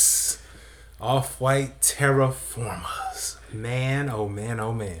 Yes, off-white Terraformers. Man, oh man,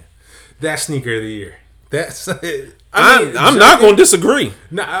 oh man. That sneaker of the year. That's. I'm not going to disagree.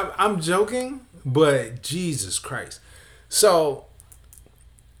 No, I'm joking, but Jesus Christ. So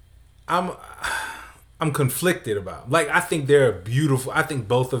I'm conflicted about. Like, I think they're beautiful. I think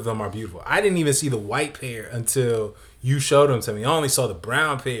both of them are beautiful. I didn't even see the white pair until you showed them to me. I only saw the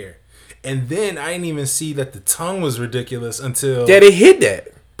brown pair. And then I didn't even see that the tongue was ridiculous until... Yeah, they hid that.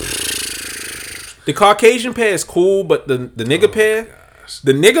 The Caucasian pair is cool, but the nigga pair... Gosh.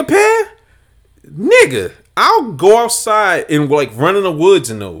 The nigga pair? Nigga. I'll go outside and, like, run in the woods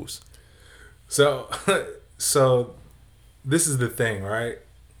in those. So this is the thing, right?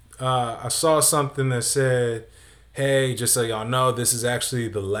 I saw something that said, hey, just so y'all know, this is actually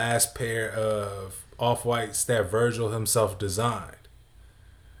the last pair of off-whites that Virgil himself designed.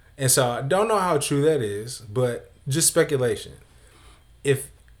 And so I don't know how true that is, but just speculation. If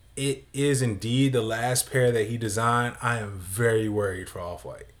it is indeed the last pair that he designed, I am very worried for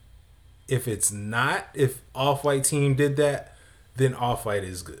Off-White. If it's not, if Off-White team did that, then Off-White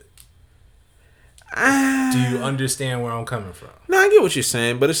is good. Do you understand where I'm coming from? No, I get what you're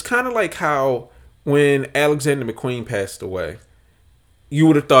saying, but it's kind of like how when Alexander McQueen passed away, you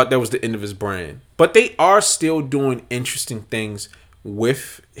would have thought that was the end of his brand. But they are still doing interesting things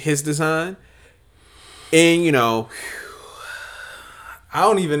with his design. And, you know... I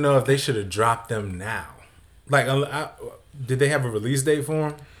don't even know if they should have dropped them now. Like, did they have a release date for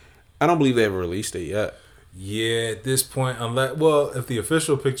them? I don't believe they have a release date yet. Yeah, at this point, if the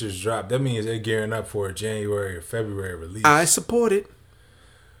official pictures drop, that means they're gearing up for a January or February release. I support it.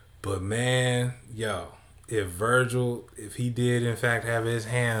 But man, if Virgil, if he did in fact have his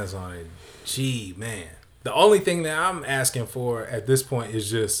hands on it, gee, man. The only thing that I'm asking for at this point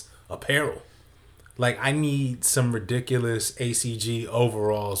is just apparel. Like, I need some ridiculous ACG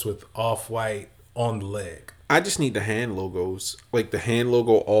overalls with off-white on the leg. I just need the hand logos. Like, the hand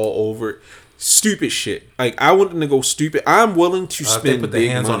logo all over it. Stupid shit. Like, I want them to go stupid. I'm willing to spend they put the big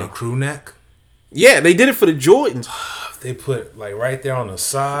hands money on a crew neck. Yeah, they did it for the Jordans. They put, like, right there on the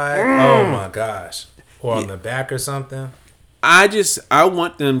side. Oh, my gosh. Or on the back or something. I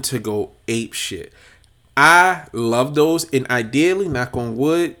want them to go ape shit. I love those. And ideally, knock on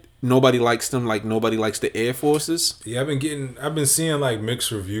wood, nobody likes them like nobody likes the Air Forces. Yeah, I've been seeing like mixed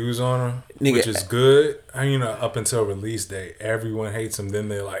reviews on them, Nigga, which is good. Up until release day, everyone hates them. Then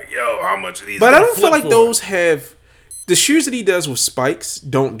they're like, "Yo, how much of these?" But I don't feel like those have the shoes that he does with spikes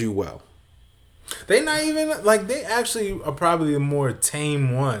don't do well. They not even like they actually are probably the more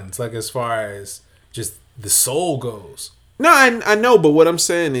tame ones. Like as far as just the sole goes. No, I know, but what I'm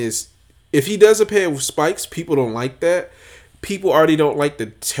saying is, if he does a pair with spikes, people don't like that. People already don't like the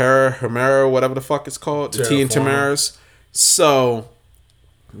Terra Himera, whatever the fuck it's called, the T and Tamaras. So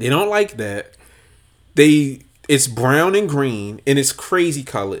they don't like that. It's brown and green and it's crazy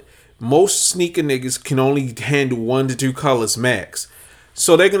colored. Most sneaker niggas can only handle 1 to 2 colors max.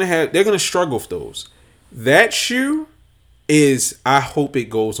 So they're gonna struggle with those. That shoe is, I hope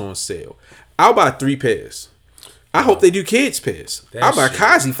it goes on sale. I'll buy 3 pairs. I hope they do kids pairs. I'll buy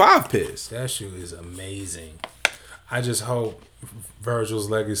Kazi 5 pairs. That shoe is amazing. I just hope Virgil's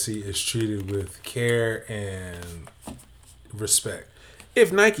legacy is treated with care and respect.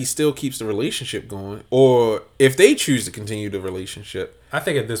 If Nike still keeps the relationship going, or if they choose to continue the relationship, I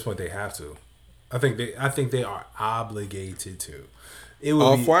think at this point they have to. I think they are obligated to. It would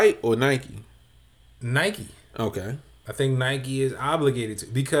Off-White or Nike? Nike. Okay. I think Nike is obligated to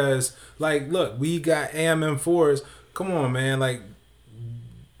because, like, look, we got AMM4s. Come on, man, like.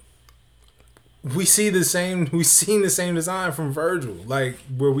 We've seen the same design from Virgil, like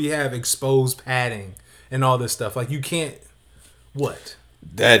where we have exposed padding and all this stuff. Like you can't. What?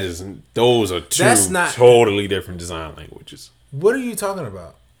 That isn't. Those are two totally different design languages. What are you talking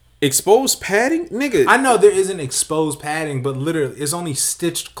about? Exposed padding, nigga. I know there isn't exposed padding, but literally, it's only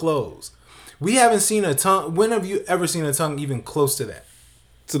stitched clothes. We haven't seen a tongue. When have you ever seen a tongue even close to that?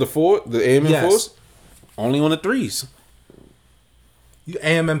 To the AMM4s? Yes. Only on the 3s. You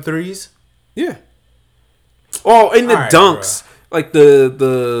AMM 3s? Yeah. Oh, and the dunks, bro. Like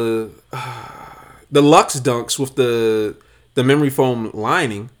the Lux dunks with the memory foam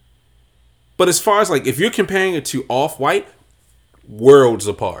lining. But as far as like if you're comparing it to Off-White, worlds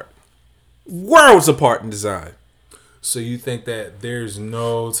apart in design. So you think that there's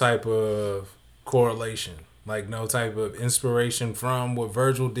no type of correlation, like no type of inspiration from what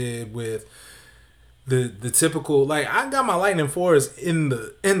Virgil did with the typical, like I got my Lightning 4s in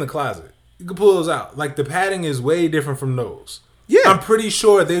the closet. You can pull those out. Like the padding is way different from those. Yeah. I'm pretty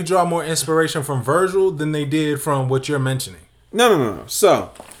sure they draw more inspiration from Virgil than they did from what you're mentioning. No.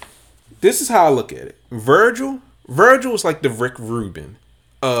 So, this is how I look at it. Virgil is like the Rick Rubin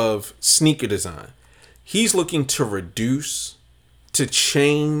of sneaker design. He's looking to reduce, to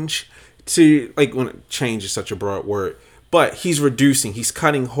change, to like when change is such a broad word, but he's reducing, he's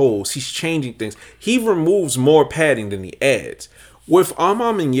cutting holes, he's changing things. He removes more padding than he adds. With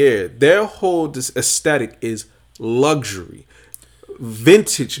Armand Meniere, their whole aesthetic is luxury,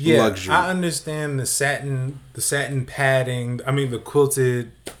 vintage luxury. I understand the satin padding. I mean the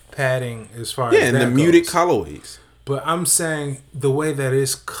quilted padding as far as and that the muted goes. colorways. But I'm saying the way that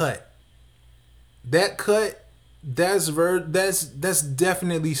it's cut. That cut, that's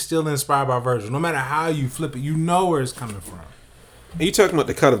definitely still inspired by Virgil. No matter how you flip it, you know where it's coming from. Are you talking about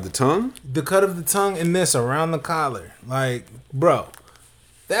the cut of the tongue? The cut of the tongue and this around the collar. Like, bro,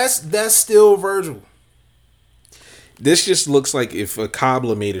 that's still Virgil. This just looks like if a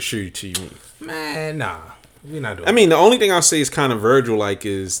cobbler made a shoe to me. Man, nah. We're not doing I mean, the only thing I'll say is kind of Virgil-like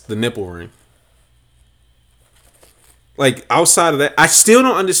is the nipple ring. Like, outside of that, I still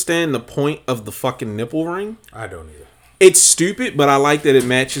don't understand the point of the fucking nipple ring. I don't either. It's stupid, but I like that it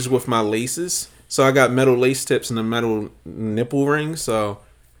matches with my laces. So I got metal lace tips and a metal nipple ring. So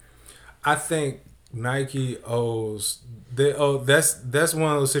I think Nike that's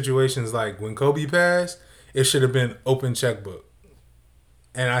one of those situations like when Kobe passed, it should have been open checkbook.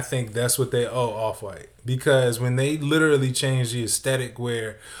 And I think that's what they owe Off-White. Because when they literally changed the aesthetic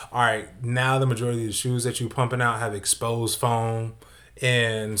where, all right, now the majority of the shoes that you're pumping out have exposed foam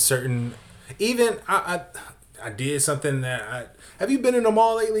and certain... Even, I did something that have you been in a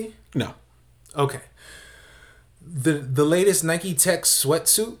mall lately? no. Okay. The latest Nike Tech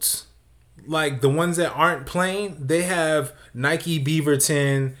sweatsuits, like the ones that aren't plain, they have Nike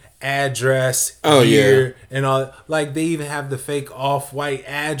Beaverton address gear and all. Like they even have the fake Off-White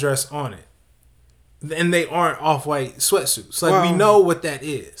address on it, and they aren't Off-White sweatsuits. Like we know what that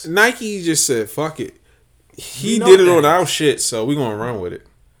is. Nike just said fuck it. He did it on our shit, so we gonna run with it.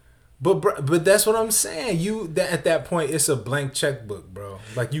 But that's what I'm saying. At that point, it's a blank checkbook, bro.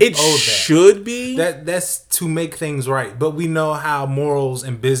 Like you It owe that. should be. That's to make things right. But we know how morals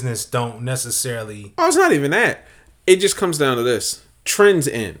and business don't necessarily. Oh, it's not even that. It just comes down to this: trends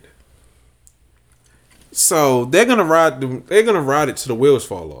end. So they're gonna ride it till the wheels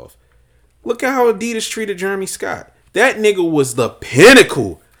fall off. Look at how Adidas treated Jeremy Scott. That nigga was the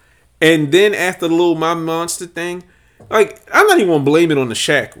pinnacle. And then after the little My Monster thing, like I'm not even gonna blame it on the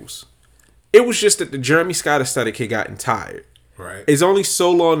shackles. It was just that the Jeremy Scott aesthetic had gotten tired. Right. It's only so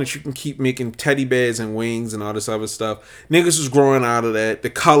long that you can keep making teddy bears and wings and all this other stuff. Niggas was growing out of that. The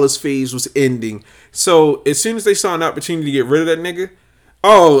colors phase was ending. So as soon as they saw an opportunity to get rid of that nigga,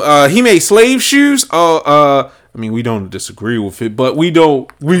 he made slave shoes. I mean, we don't disagree with it, but we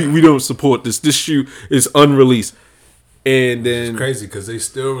don't support this. This shoe is unreleased. And then it's crazy because they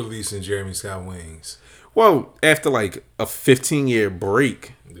still releasing Jeremy Scott wings. Well, after like a 15-year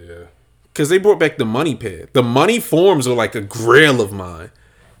break. Yeah. Because they brought back the money pad. The money forms are like a grail of mine.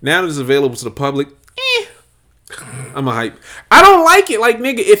 Now that it's available to the public, I'm a hype. I don't like it. Like,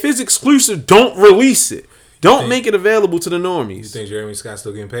 nigga, if it's exclusive, don't release it. Don't make it available to the normies. You think Jeremy Scott's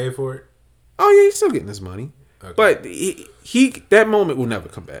still getting paid for it? Oh, yeah, he's still getting his money. Okay. But he that moment will never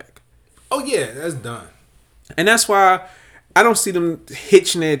come back. Oh, yeah, that's done. And that's why I don't see them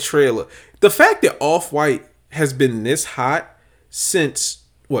hitching their trailer. The fact that Off-White has been this hot since...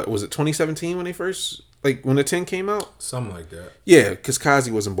 What was it? 2017 when they first when the 10 came out? Something like that. Yeah, because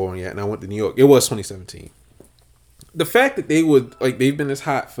Kazi wasn't born yet, and I went to New York. It was 2017. The fact that they've been this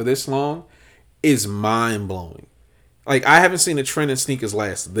hot for this long is mind blowing. Like I haven't seen a trend in sneakers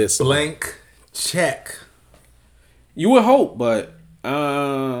last this blank long. Check. You would hope, but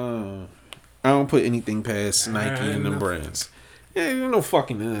I don't put anything past Nike and them brands. Yeah, you no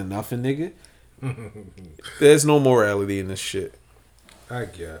fucking nothing, nigga. There's no morality in this shit. I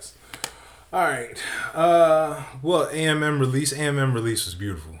guess. All right. Well, AMM release was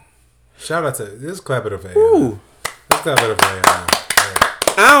beautiful. Shout out to let's clap it up for AMM. Let's clap it up for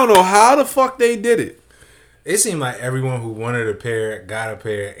AMM. I don't know how the fuck they did it. It seemed like everyone who wanted a pair got a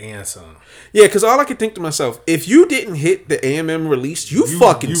pair and some. Yeah, because all I could think to myself, if you didn't hit the AMM release, you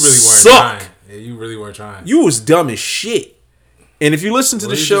fucking you really suck. Weren't trying. Yeah, you really weren't trying. You was dumb as shit. And if you listen to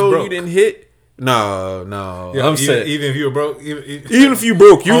the show, you didn't hit. No. Yeah, even if you were broke, even if you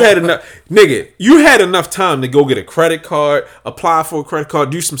broke, you had enough, nigga. You had enough time to go get a credit card, apply for a credit card,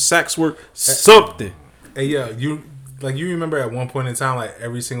 do some sex work, something. Hey, yeah, you remember at one point in time, like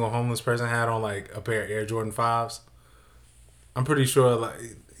every single homeless person had on like a pair of Air Jordan 5s. I'm pretty sure,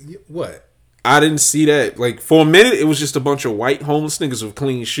 like what I didn't see that. Like, for a minute, it was just a bunch of white homeless niggas with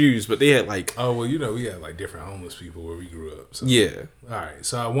clean shoes, but they had like... Oh, well, you know, we had like different homeless people where we grew up. So. Yeah. All right.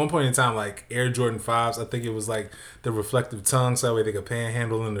 So at one point in time, like Air Jordan 5s, I think it was like the reflective tongue, so that way they could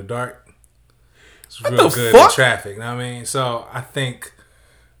panhandle in the dark. It's real good in traffic. You know what I mean? So I think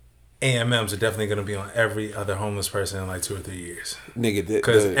AMMs are definitely going to be on every other homeless person in like 2 or 3 years. Nigga,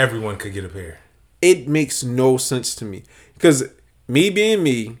 because everyone could get a pair. It makes no sense to me. Because me being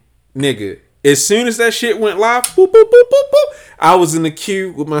me, nigga, as soon as that shit went live, boop, boop, boop, boop, boop, I was in the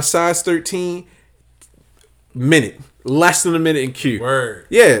queue with my size 13 less than a minute in queue. Word.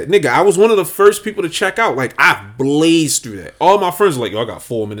 Yeah, nigga, I was one of the first people to check out. Like, I blazed through that. All my friends were like, yo, I got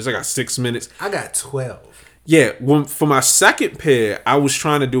 4 minutes. I got 6 minutes. I got 12. Yeah, for my second pair, I was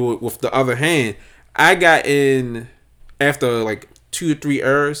trying to do it with the other hand. I got in after like 2 or 3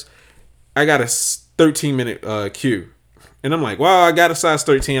 hours. I got a 13-minute queue. And I'm like, well, I got a size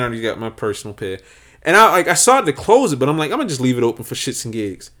 13. I already got my personal pair. And I started to close it, but I'm like, I'm going to just leave it open for shits and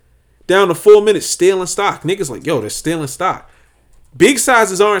gigs. Down to 4 minutes, still in stock. Niggas like, yo, they're still in stock. Big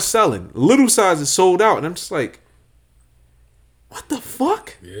sizes aren't selling. Little sizes sold out. And I'm just like, what the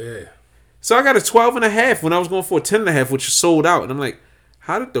fuck? Yeah. So I got a 12 and a half when I was going for a 10 and a half, which is sold out. And I'm like,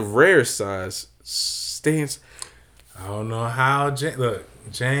 how did the rare size stay in? I don't know how.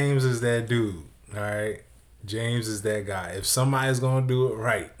 Look, James is that dude. All right. James is that guy. If somebody's going to do it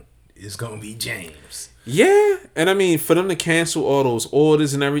right, it's going to be James. Yeah. And I mean, for them to cancel all those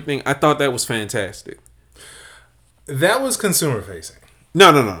orders and everything, I thought that was fantastic. That was consumer facing.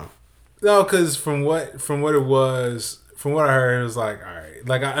 No. No, because from what it was, from what I heard, it was like, all right.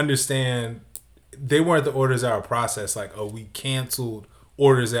 Like, I understand they weren't the orders that were processed. Like, oh, we canceled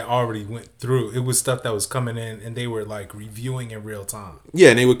orders that already went through. It was stuff that was coming in and they were like reviewing in real time. Yeah,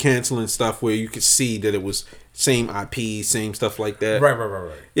 and they were canceling stuff where you could see that it was same IP, same stuff like that.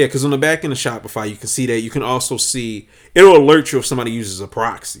 Right. Yeah, because on the back end of Shopify, you can see that. You can also see, it'll alert you if somebody uses a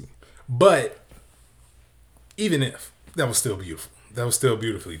proxy. But even if, that was still beautiful. That was still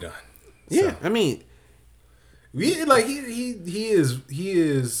beautifully done. Yeah, so, I mean, like he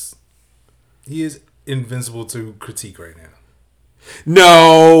is invincible to critique right now.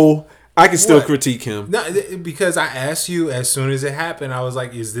 No, I can still critique him. No, because I asked you as soon as it happened, I was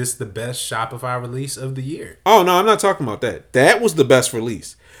like, is this the best Shopify release of the year? Oh, no, I'm not talking about that. That was the best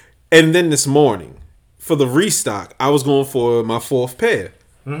release. And then this morning, for the restock, I was going for my 4th pair.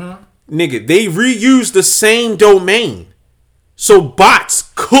 Mm-hmm. Nigga, they reused the same domain. So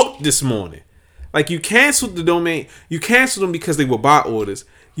bots cooked this morning. Like, you canceled the domain. You canceled them because they were bot orders.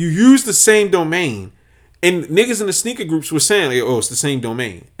 You used the same domain. And niggas in the sneaker groups were saying, like, oh, it's the same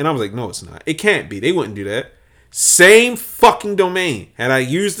domain. And I was like, no, it's not. It can't be. They wouldn't do that. Same fucking domain. Had I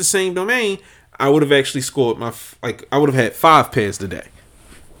used the same domain, I would have actually scored I would have had 5 pairs today.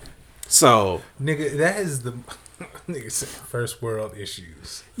 So. Nigga, that is the nigga said first world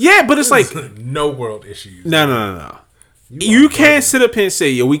issues. Yeah, but it's like. No world issues. No. You can't sit up here and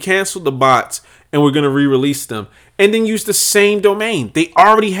say, yo, we canceled the bots and we're going to re-release them. And then use the same domain. They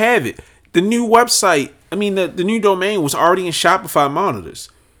already have it. The new website, the new domain was already in Shopify monitors.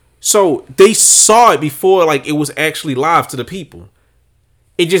 So they saw it before like it was actually live to the people.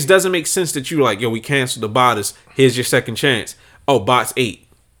 It just doesn't make sense that you like, yo, we canceled the bots. Here's your second chance. Oh, bots 8.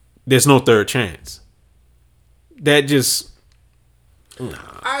 There's no third chance. That just... Nah.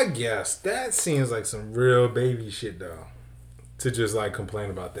 I guess that seems like some real baby shit though. To just like complain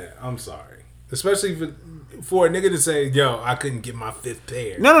about that. I'm sorry. Especially for a nigga to say, yo, I couldn't get my 5th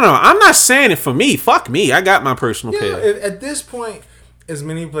pair. No. I'm not saying it for me. Fuck me. I got my personal pair. At this point, as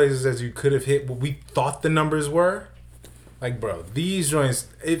many places as you could have hit what we thought the numbers were, like, bro, these joints,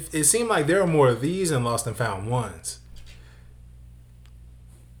 it seemed like there were more of these and lost and found ones.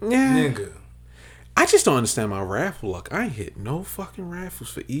 Yeah. Nigga. I just don't understand my raffle luck. I ain't hit no fucking raffles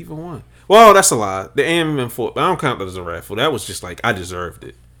for either one. Well, that's a lie. The AMM4, but I don't count that as a raffle. That was just like, I deserved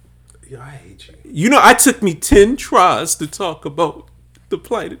it. Yeah, I hate you. You know, I took me 10 tries to talk about the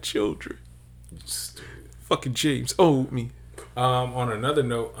plight of children. Stupid. Fucking James owed me. On another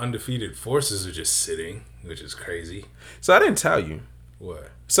note, undefeated forces are just sitting, which is crazy. So I didn't tell you.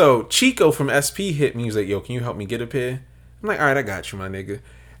 What? So Chico from SP hit me. He was like, yo, can you help me get a pair? I'm like, all right, I got you, my nigga.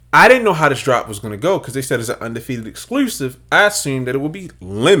 I didn't know how this drop was going to go because they said it's an undefeated exclusive. I assumed that it would be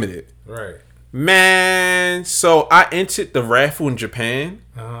limited. Right. Man, so I entered the raffle in Japan.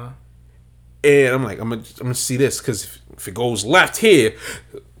 Uh-huh. And I'm like, I'm gonna see this because if it goes left here,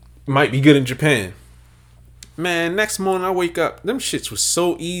 it might be good in Japan. Man, next morning I wake up, them shits was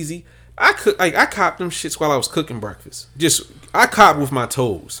so easy. I copped them shits while I was cooking breakfast. I copped with my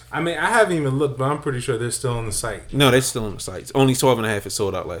toes. I mean, I haven't even looked, but I'm pretty sure they're still on the site. No, they're still on the sites. Only 12.5 is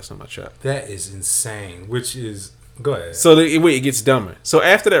sold out last time I checked. That is insane. Which is go ahead. So wait, it gets dumber. So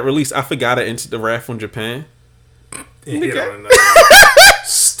after that release, I forgot I entered the raffle in Japan.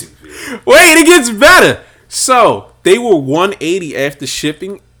 Stupid. Wait, it gets better. So they were $180 after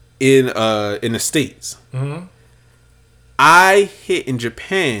shipping in the States. Mm-hmm. I hit in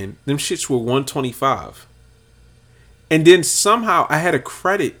Japan, them shits were $125. And then somehow I had a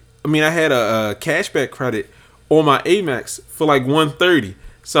credit. I mean, I had a cashback credit on my Amex for like $130.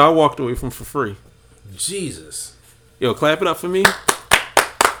 So I walked away from for free. Jesus. Yo, clap it up for me.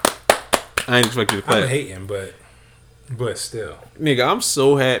 I ain't expect you to clap. I'm hating, but still. Nigga, I'm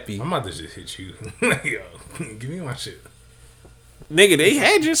so happy. I'm about to just hit you. Yo, give me my shit. Nigga, they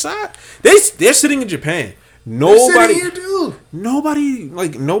had your side. They're sitting in Japan. Nobody here, dude. Nobody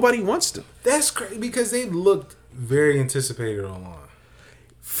wants them. That's crazy because they looked very anticipated online.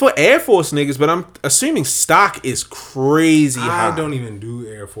 For Air Force niggas, but I'm assuming stock is crazy high. I don't even do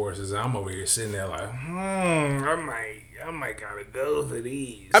Air Forces. I'm over here sitting there like, I might gotta go for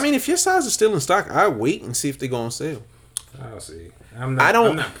these. I mean, if your size is still in stock, I wait and see if they go on sale. I'll see. I'm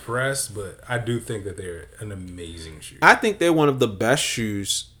not pressed, but I do think that they're an amazing shoe. I think they're one of the best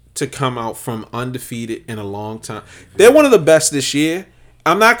shoes to come out from undefeated in a long time. They're one of the best this year.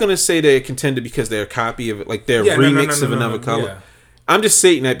 I'm not going to say they're a contender because they're a copy of it, like they're a remix of another color. Yeah. I'm just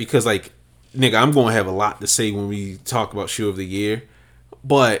saying that because, like, nigga, I'm going to have a lot to say when we talk about shoe of the year.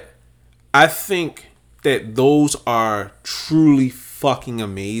 But I think that those are truly fucking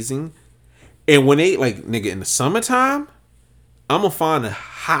amazing. And when they, like, nigga, in the summertime, I'm going to find a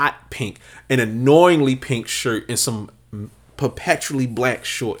hot pink, an annoyingly pink shirt and some perpetually black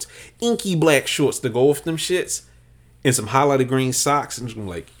shorts, inky black shorts to go with them shits, and some highlighted green socks, and I'm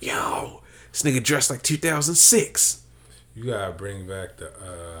like, yo, this nigga dressed like 2006. You gotta bring back the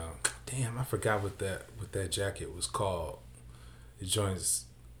damn, I forgot what that jacket was called. It joins,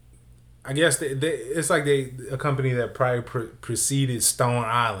 I guess it's like a company that probably preceded Stone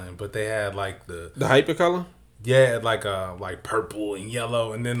Island, but they had like the hypercolor. Yeah, like purple and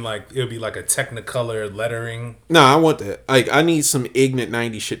yellow, and then like it'll be like a Technicolor lettering. Nah, I want that. Like, I need some ignorant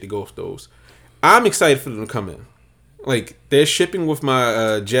 90s shit to go with those. I'm excited for them to come in. Like, they're shipping with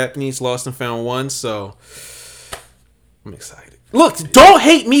my Japanese Lost and Found 1, so I'm excited. Look, don't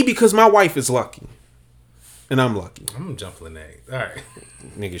hate me because my wife is lucky, and I'm lucky. I'm gonna jump in that. All right,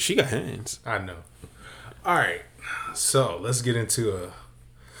 nigga, she got hands. I know. All right, so let's get into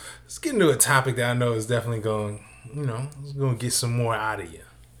a topic that I know is definitely going to get some more out of you.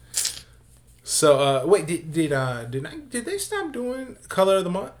 So, wait, did they stop doing color of the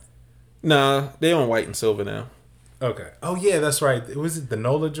month? Nah, they on white and silver now. Okay. Oh yeah, that's right. Was it the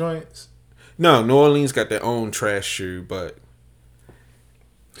NOLA joints? No, New Orleans got their own trash shoe, but.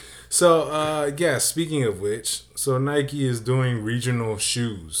 So, yeah, speaking of which, so Nike is doing regional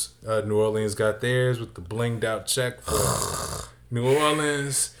shoes. New Orleans got theirs with the blinged out check for New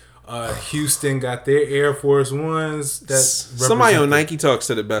Orleans. Houston got their Air Force Ones. Somebody on Nike Talk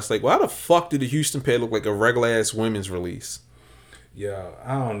said it best. Like, why the fuck did the Houston pair look like a regular ass women's release? Yeah,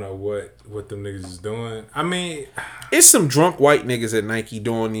 I don't know what them niggas is doing. I mean, it's some drunk white niggas at Nike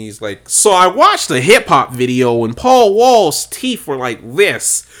doing these. Like, so I watched a hip hop video and Paul Wall's teeth were like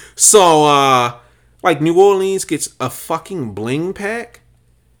this. So, like, New Orleans gets a fucking bling pack.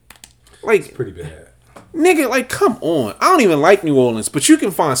 Like, it's pretty bad. Nigga, like, come on. I don't even like New Orleans, but you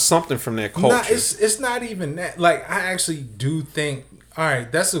can find something from that culture. Nah, it's not even that. Like, I actually do think, all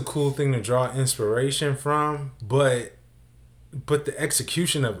right, that's a cool thing to draw inspiration from, but the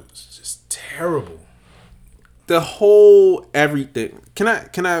execution of it was just terrible. The whole everything. Can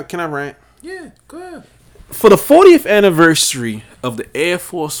I rant? Yeah, go ahead. For the 40th anniversary of the Air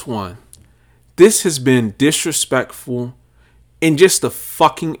Force One, this has been disrespectful. And just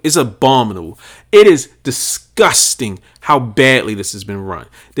it's abominable. It is disgusting how badly this has been run.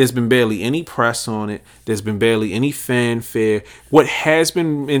 There's been barely any press on it. There's been barely any fanfare. What has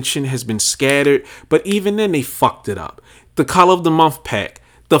been mentioned has been scattered. But even then, they fucked it up. The Color of the Month pack,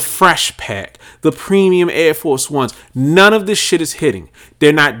 the Fresh pack, the Premium Air Force Ones. None of this shit is hitting.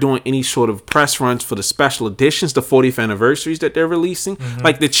 They're not doing any sort of press runs for the special editions, the 40th anniversaries that they're releasing. Mm-hmm.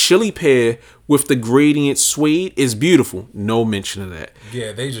 Like the Chili pair with the gradient suede is beautiful. No mention of that.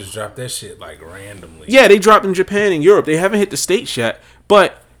 Yeah, they just dropped that shit like randomly. Yeah, they dropped in Japan and Europe. They haven't hit the States yet,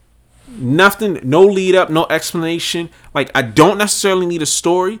 but nothing, no lead up, no explanation. Like, I don't necessarily need a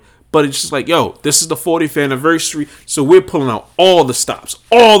story, But it's just like, yo, this is the 40th anniversary, so we're pulling out all the stops,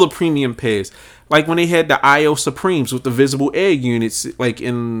 all the premium pairs. Like when they had the IO Supremes with the visible air units, like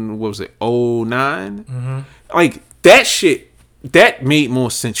in, what was it, 09? Mm-hmm. Like that shit, that made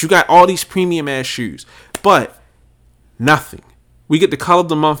more sense. You got all these premium ass shoes, but nothing. We get the Color of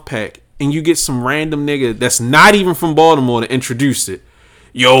the Month pack, and you get some random nigga that's not even from Baltimore to introduce it.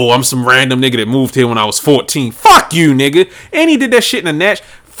 Yo, I'm some random nigga that moved here when I was 14. Fuck you, nigga. And he did that shit in a Natch.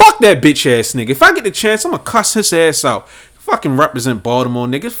 Fuck that bitch ass nigga. If I get the chance, I'm gonna cuss his ass out. Fucking represent Baltimore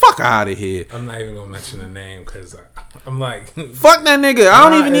niggas. Fuck out of here. I'm not even gonna mention the name because I'm like, fuck that nigga. I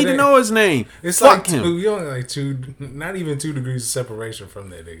don't even need to know his name. It's fuck like him. You only like not even 2 degrees of separation from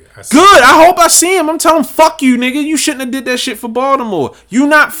that nigga. Good. I hope I see him. I'm telling him, fuck you, nigga. You shouldn't have did that shit for Baltimore. You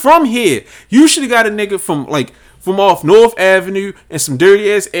not from here. You should have got a nigga from off North Avenue and some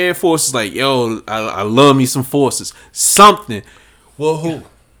dirty ass Air Forces. Like, yo, I love me some Forces. Something. Well, who?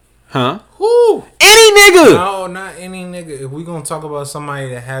 Huh? Who? Any nigga. No, not any nigga. If we gonna talk about somebody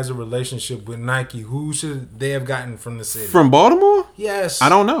that has a relationship with Nike, who should they have gotten from the city? From Baltimore? Yes. I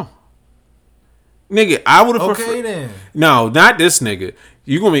don't know. Nigga, I would have Okay then. No, not this nigga.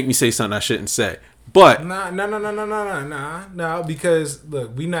 You gonna make me say something I shouldn't say. But No, because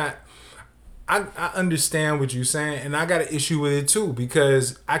look, we not. I understand what you're saying, and I got an issue with it too,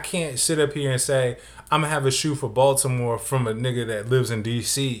 because I can't sit up here and say I'm gonna have a shoe for Baltimore from a nigga that lives in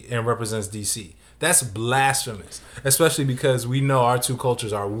DC and represents DC. That's blasphemous, especially because we know our two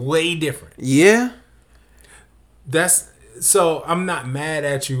cultures are way different. Yeah. So I'm not mad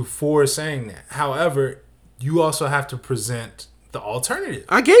at you for saying that. However, you also have to present the alternative.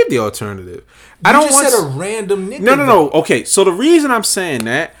 I gave the alternative. I don't want a random nigga. No. Okay, so the reason I'm saying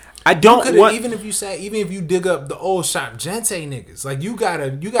that, I don't want. Even if you dig up the old shop Gente niggas, like you gotta.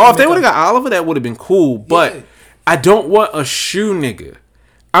 Oh, if they would have got Oliver, that would have been cool. But yeah. I don't want a shoe nigga.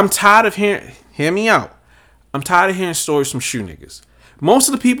 I'm tired of hearing. Hear me out. I'm tired of hearing stories from shoe niggas. Most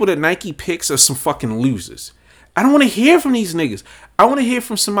of the people that Nike picks are some fucking losers. I don't want to hear from these niggas. I want to hear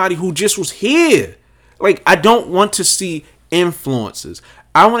from somebody who just was here. Like, I don't want to see influencers.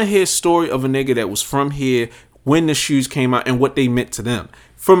 I want to hear a story of a nigga that was from here when the shoes came out and what they meant to them.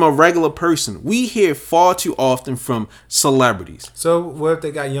 From a regular person. We hear far too often from celebrities. So what if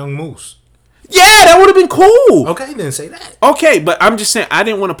they got Young Moose? Yeah, that would have been cool. Okay, then say that. Okay, but I'm just saying, I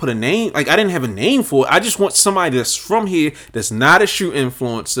didn't want to put a name. Like, I didn't have a name for it. I just want somebody that's from here, that's not a shoe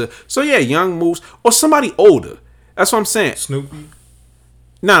influencer. So yeah, Young Moose or somebody older. That's what I'm saying. Snoopy?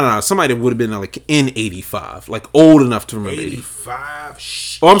 No. Somebody that would have been like in 85. Like old enough to remember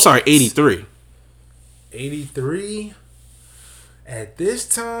 85? Oh, I'm sorry, 83. 83? At this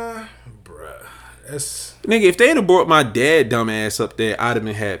time? Bruh. That's... Nigga, if they'd have brought my dad dumb ass up there, I'd have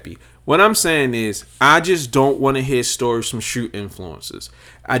been happy. What I'm saying is, I just don't want to hear stories from shoe influencers.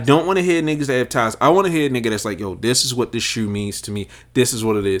 I don't want to hear niggas advertise. I want to hear a nigga that's like, yo, this is what this shoe means to me. This is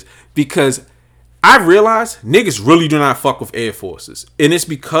what it is. Because I realize niggas really do not fuck with Air Forces. And it's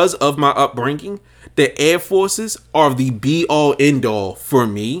because of my upbringing that Air Forces are the be-all, end-all for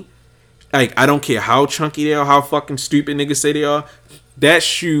me. Like, I don't care how chunky they are, how fucking stupid niggas say they are. That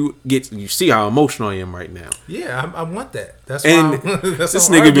shoe gets... You see how emotional I am right now. Yeah, I want that. That's and why that's this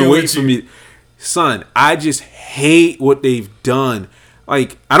nigga been waiting for me. Son, I just hate what they've done.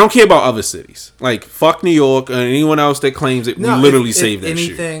 Like, I don't care about other cities. Like, fuck New York or anyone else that claims that we literally saved that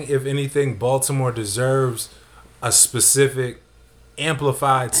shoe. If anything, Baltimore deserves a specific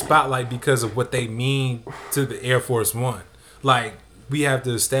amplified spotlight because of what they mean to the Air Force One. Like, we have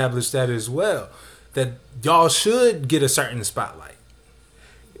to establish that as well. That y'all should get a certain spotlight.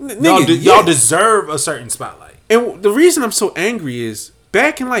 Y'all deserve a certain spotlight. And the reason I'm so angry is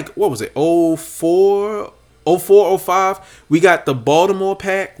back in like, what was it, 04, 05, we got the Baltimore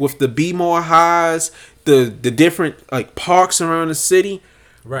pack with the Be More Highs, the different like parks around the city.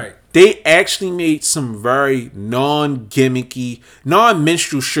 Right. They actually made some very non-gimmicky,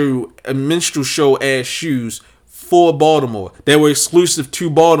 non-minstrel show ass shoes for Baltimore that were exclusive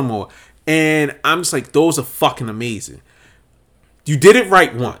to Baltimore. And I'm just like, those are fucking amazing. You did it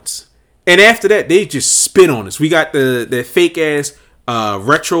right once. And after that, they just spit on us. We got the fake ass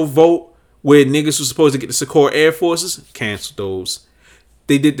retro vote where niggas was supposed to get the Sisqo Air Forces. Canceled those.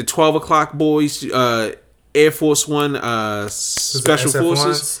 They did the 12 o'clock boys Air Force One Special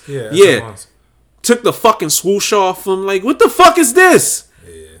Forces. Yeah. Took the fucking swoosh off them. Like, what the fuck is this?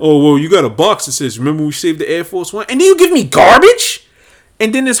 Yeah. Oh, well, you got a box that says, remember we saved the Air Force One? And then you give me garbage?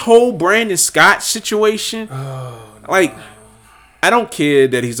 And then this whole Brandon Scott situation. Oh, no. Like, I don't care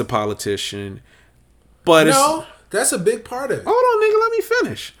that he's a politician, but that's a big part of it. Hold on, nigga, let me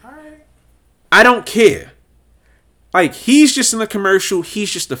finish. All right. I don't care. Like, he's just in the commercial.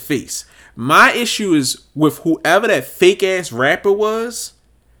 He's just the face. My issue is with whoever that fake ass rapper was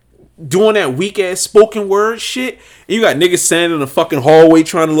doing that weak ass spoken word shit. And you got niggas standing in the fucking hallway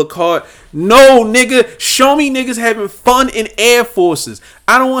trying to look hard. No, nigga. Show me niggas having fun in Air Forces.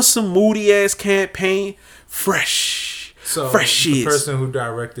 I don't want some moody ass campaign. Fresh. So fresh the shit. person who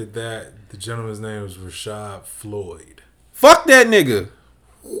directed that, the gentleman's name was Rashad Floyd. Fuck that nigga.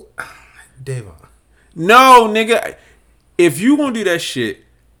 Davon. No, nigga. If you gonna do that shit,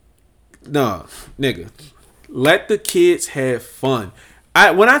 nah, nigga. Let the kids have fun.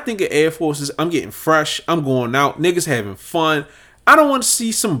 When I think of Air Forces, I'm getting fresh. I'm going out. Niggas having fun. I don't want to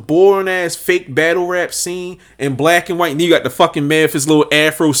see some boring ass fake battle rap scene in black and white. And you got the fucking man with his little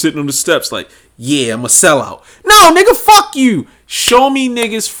afro sitting on the steps like, yeah, I'm a sellout. No, nigga, fuck you. Show me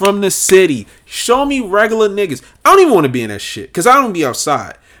niggas from the city. Show me regular niggas. I don't even want to be in that shit because I don't be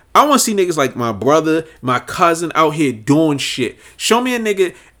outside. I want to see niggas like my brother, my cousin out here doing shit. Show me a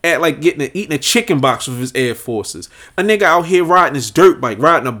nigga at like eating a chicken box with his Air Forces. A nigga out here riding his dirt bike,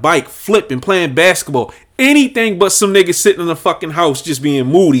 riding a bike, flipping, playing basketball. Anything but some niggas sitting in the fucking house just being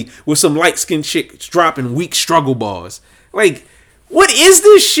moody with some light-skinned chicks dropping weak struggle bars. Like, what is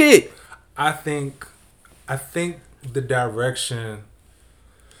this shit? I think the direction.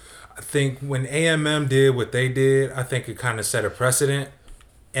 I think when AMM did what they did, I think it kind of set a precedent.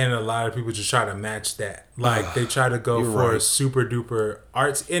 And a lot of people just try to match that. Like, they try to go for a super duper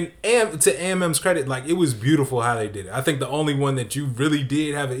arts. And to AMM's credit, like, it was beautiful how they did it. I think the only one that you really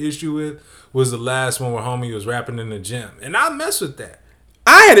did have an issue with was the last one where homie was rapping in the gym. And I mess with that.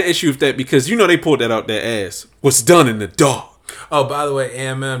 I had an issue with that because, you know, they pulled that out their ass. What's done in the dark. Oh, by the way,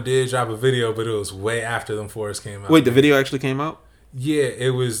 AMM did drop a video, but it was way after them forests came out. Wait, the video actually came out? Yeah,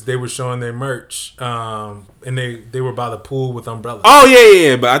 it was. They were showing their merch, and they were by the pool with umbrellas. Oh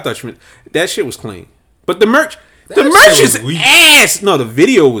yeah, but I thought you meant that shit was clean. But the merch is weak. ass. No, the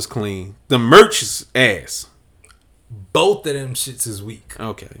video was clean. The merch is ass. Both of them shits is weak.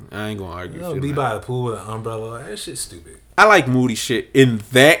 Okay, I ain't gonna argue. You know, be by the pool with an umbrella. Like, that shit's stupid. I like moody shit in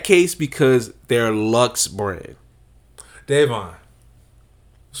that case because they're Lux brand. Davon,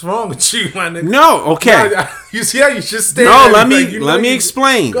 what's wrong with you, my nigga? No, okay. No, you see how you just stand. No, let me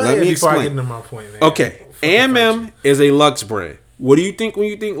explain. Go let ahead me before explain. I get into my point, man. Okay, AMM is a Lux brand. What do you think when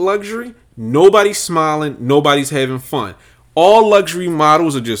you think luxury? Nobody's smiling. Nobody's having fun. All luxury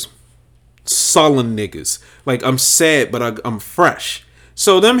models are just sullen niggas. Like, I'm sad, but I'm fresh.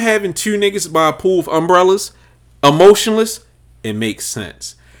 So them having two niggas by a pool of umbrellas, emotionless, it makes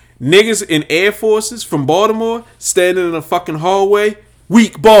sense. Niggas in Air Forces from Baltimore standing in a fucking hallway,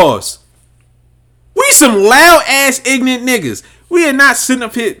 weak bars. We some loud ass ignorant niggas. We are not sitting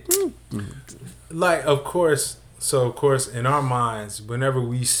up here. Like, of course, in our minds, whenever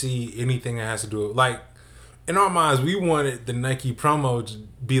we see anything that has to do with, like, in our minds, we wanted the Nike promo to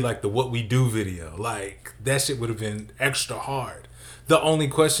be like the What We Do video. Like, that shit would have been extra hard. The only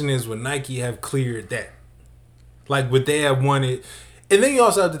question is, would Nike have cleared that? Like, would they have wanted... And then you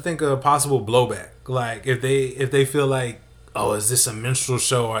also have to think of a possible blowback. Like, if they feel like, oh, is this a minstrel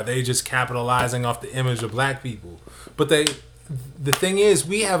show? Are they just capitalizing off the image of black people? But the thing is,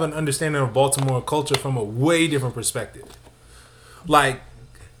 we have an understanding of Baltimore culture from a way different perspective. Like,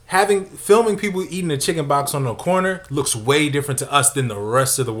 filming people eating a chicken box on the corner looks way different to us than the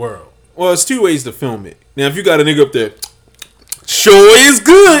rest of the world. Well, it's two ways to film it. Now, if you got a nigga up there, sure is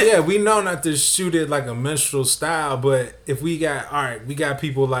good. Yeah, we know not to shoot it like a minstrel style, but if we got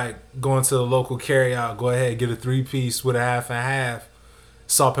people like going to the local carryout, go ahead, get a 3-piece with a half and half,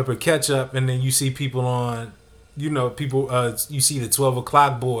 salt, pepper, ketchup, and then you see people on, you see the 12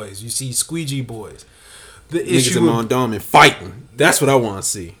 o'clock boys, you see squeegee boys. The Niggas issue in Mondawmin fighting. That's what I want to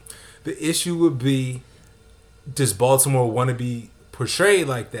see. The issue would be, does Baltimore want to be portrayed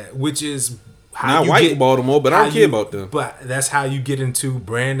like that? Which is not white Baltimore, but I don't care about them. But that's how you get into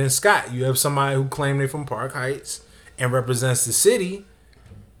Brandon Scott. You have somebody who claimed they're from Park Heights and represents the city.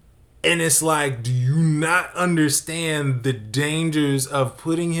 And it's like, do you not understand the dangers of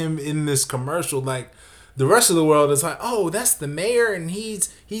putting him in this commercial? Like, the rest of the world is like, oh, that's the mayor and he's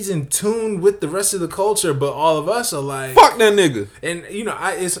in tune with the rest of the culture. But all of us are like, fuck that nigga. And,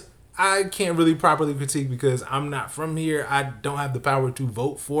 I can't really properly critique because I'm not from here. I don't have the power to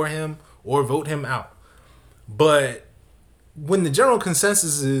vote for him or vote him out. But when the general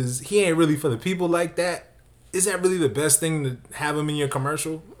consensus is he ain't really for the people like that, is that really the best thing to have him in your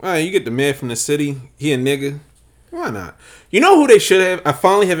commercial? All right, you get the man from the city. He a nigga. Why not? You know who they should have? I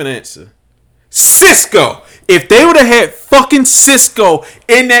finally have an answer. Sisqo. If they would have had fucking Sisqo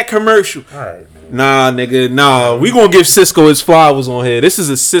in that commercial. All right, man. Nah, nigga. Nah. We gonna give Sisqo his flowers on here. This is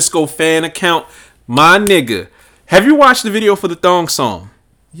a Sisqo fan account. My nigga Have you watched the video for the thong song?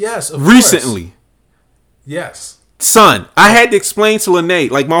 Yes, of recently. Course. Yes. Son, I had to explain to Lene,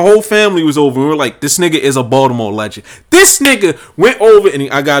 like my whole family was over. We were like, this nigga is a Baltimore legend. This nigga went over,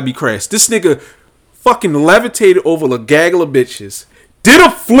 and I gotta be crass. This nigga fucking levitated over a gaggle of bitches, did a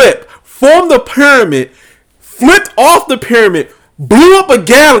flip, formed a pyramid, flipped off the pyramid, blew up a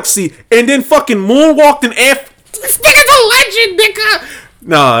galaxy, and then fucking moonwalked an F. This nigga's a legend, nigga.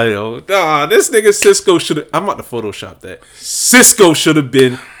 Nah, this nigga Sisqo should have. I'm about to Photoshop that. Sisqo should have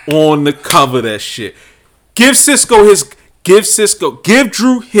been on the cover of that shit. Give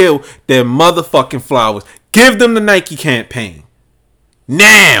Drew Hill their motherfucking flowers. Give them the Nike campaign.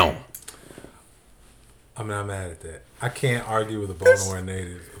 Now. I'm not mad at that. I can't argue with a Baltimore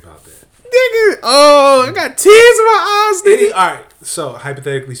native about that. Nigga, I got tears in my eyes, nigga. All right, so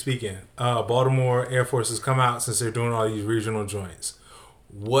hypothetically speaking, Baltimore Air Forces come out since they're doing all these regional joints.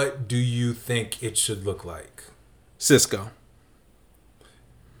 What do you think it should look like? Sisqo.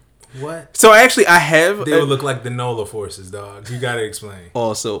 What? So actually, I have. They would look like the NOLA forces, dog. You gotta explain.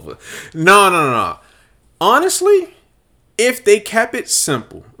 All silver. No. Honestly, if they kept it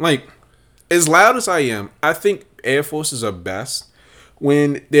simple, like as loud as I am, I think Air Forces are best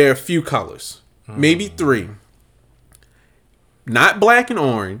when there are a few colors, maybe 3. Not black and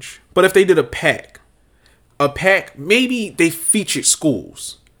orange, but if they did a pack, maybe they featured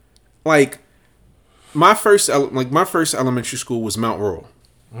schools. Like my first elementary school was Mount Royal.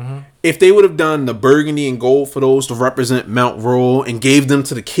 If they would have done the burgundy and gold for those to represent Mount Royal and gave them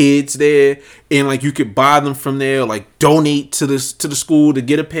to the kids there, and like you could buy them from there, or like donate to the school to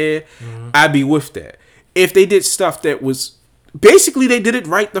get a pair, I'd be with that. If they did stuff that was basically, they did it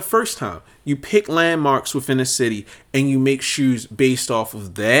right the first time. You pick landmarks within a city and you make shoes based off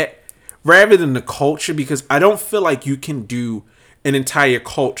of that rather than the culture, because I don't feel like you can do an entire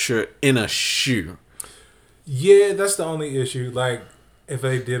culture in a shoe. Yeah, that's the only issue. Like, if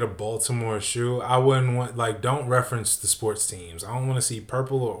they did a Baltimore shoe, I wouldn't want, like, don't reference the sports teams. I don't want to see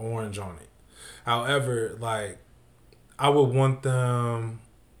purple or orange on it. However, like, I would want them,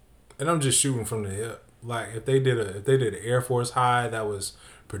 and I'm just shooting from the hip. Like, if they did an Air Force High that was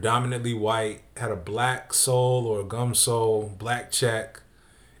predominantly white, had a black sole or a gum sole, black check,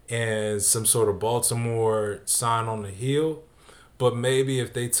 and some sort of Baltimore sign on the heel. But maybe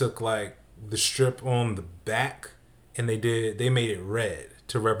if they took like the strip on the back and they made it red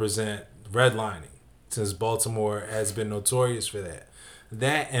to represent redlining, since Baltimore has been notorious for that.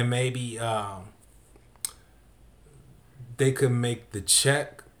 That, and maybe they could make the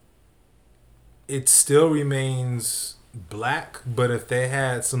check, it still remains black, but if they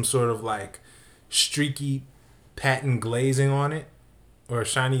had some sort of like streaky patent glazing on it, or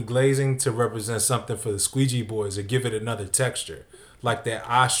shiny glazing to represent something for the squeegee boys, or give it another texture, like that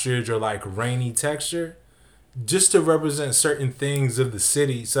ostrich or like rainy texture, just to represent certain things of the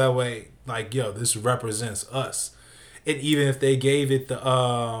city, so that way, like, yo, this represents us. And even if they gave it the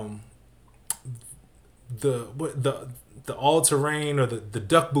all-terrain or the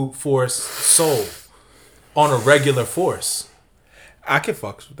duck boot force sole on a regular force, I can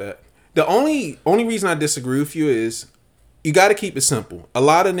fucks with that. The only reason I disagree with you is you got to keep it simple. A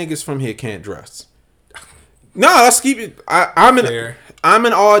lot of niggas from here can't dress. No, let's keep it. I'm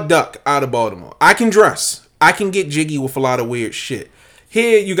an all duck out of Baltimore. I can dress. I can get jiggy with a lot of weird shit.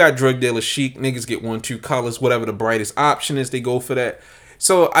 Here you got drug dealer chic. Niggas get 1-2 colors, whatever the brightest option is, they go for that.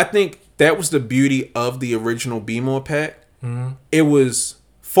 So I think that was the beauty of the original B-More pack. Mm-hmm. It was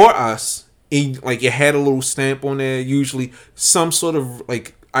for us. Like it had a little stamp on there, usually some sort of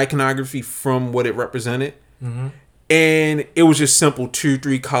like iconography from what it represented. Mm-hmm. And it was just simple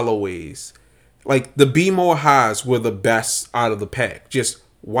 2-3 colorways. Like the B-More highs were the best out of the pack. Just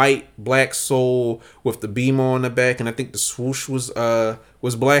white, black sole with the B-More on the back, and I think the swoosh was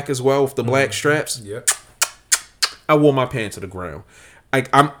black as well with the black straps. Yep. I wore my pants to the ground. Like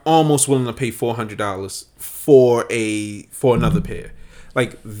I'm almost willing to pay $400 for another pair.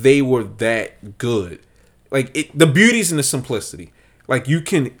 Like they were that good. Like the beauty's in the simplicity. Like you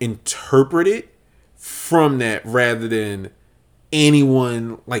can interpret it from that rather than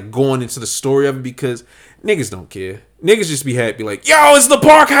anyone like going into the story of it, because niggas don't care. Niggas just be happy like, yo, it's the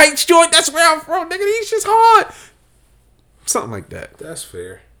Park Heights joint. That's where I'm from, nigga. These shit's hard. Something like that. That's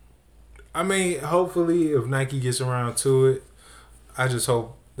fair. I mean, hopefully if Nike gets around to it, I just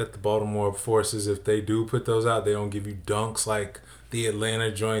hope that the Baltimore forces, if they do put those out, they don't give you dunks like the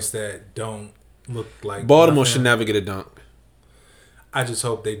Atlanta joints that don't look like Baltimore nothing. should never get a dunk. I just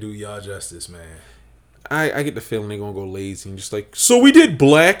hope they do y'all justice, man. I get the feeling they're going to go lazy and just like, so we did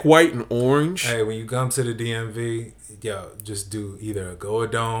black, white, and orange. Hey, when you come to the DMV, yo, just do either a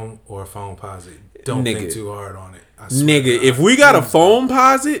Go-A-Dome or a Phone Posit. Don't nigga, think too hard on it. Nigga, if we got a foam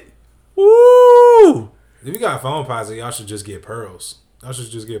posit, woo! If you got a foam posit, y'all should just get pearls. Y'all should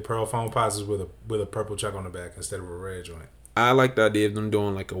just get pearl foam posits with a purple check on the back instead of a red joint. I like the idea of them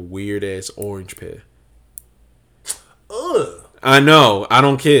doing like a weird ass orange pair. Ugh. I know. I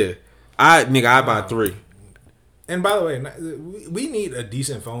don't care. I buy 3. And by the way, we need a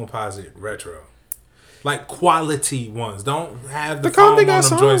decent foam posit retro. Like quality ones. Don't have the foam on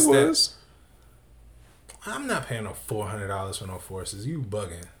them joints. I'm not paying no $400 for no forces. You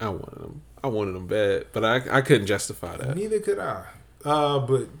bugging. I wanted them bad, but I couldn't justify that. Neither could I.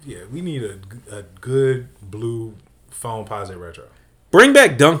 But yeah, we need a good blue foam posit retro. Bring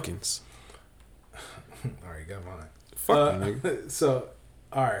back Duncan's. Alright, got mine. Fuck you, nigga. So,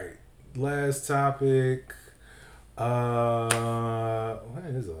 alright. Last topic. What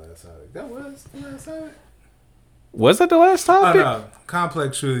is the last topic? That was the last topic? Was that the last topic? Oh, no.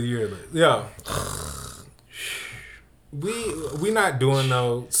 Complex Shoe of the Year list. Yo. We not doing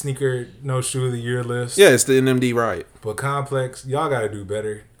no shoe of the year list. Yeah, it's the NMD riot. But Complex, y'all gotta do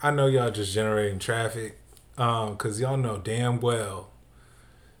better. I know y'all just generating traffic. Cause y'all know damn well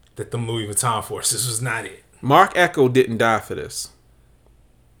that them Louis Vuitton forces was not it. Mark Echo didn't die for this.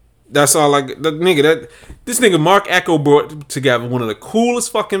 That's all this nigga Mark Echo brought together one of the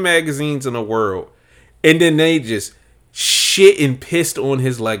coolest fucking magazines in the world. And then they just shit and pissed on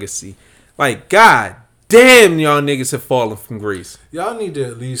his legacy. Like, God damn, y'all niggas have fallen from grace. Y'all need to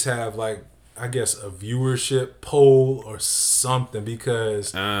at least have, like, I guess, a viewership poll or something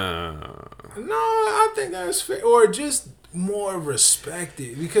because... No, I think that's fair. Or just more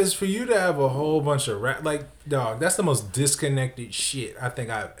respected. Because for you to have a whole bunch of like, dog, that's the most disconnected shit I think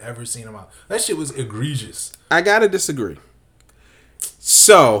I've ever seen in my life. That shit was egregious. I gotta disagree.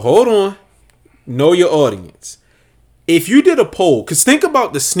 So, hold on. Know your audience. If you did a poll, because think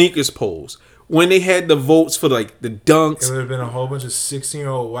about the sneakers polls. When they had the votes for like the dunks. It would have been a whole bunch of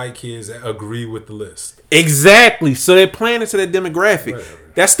 16-year-old white kids that agree with the list. Exactly. So they're playing into that demographic.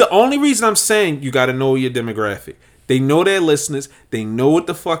 Right. That's the only reason I'm saying you got to know your demographic. They know their listeners. They know what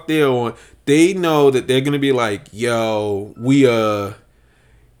the fuck they're on. They know that they're going to be like, yo, we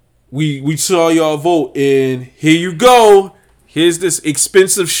saw y'all vote and here you go. Here's this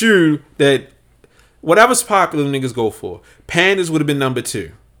expensive shoe that whatever's popular niggas go for. Pandas would have been number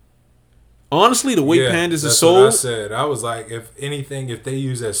 2. Honestly, the way Pandas is sold... That's what I said. I was like, if anything, if they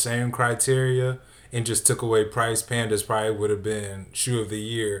use that same criteria and just took away price, Pandas probably would have been shoe of the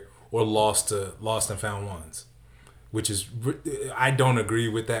year or lost and found ones. Which is... I don't agree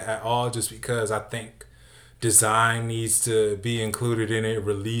with that at all just because I think design needs to be included in it.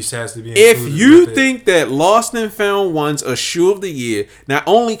 Release has to be included. If you think that lost and found ones are shoe of the year, not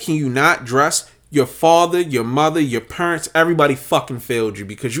only can you not dress... Your father, your mother, your parents, everybody fucking failed you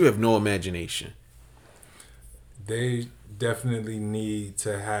because you have no imagination. They definitely need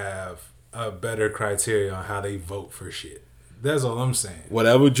to have a better criteria on how they vote for shit. That's all I'm saying.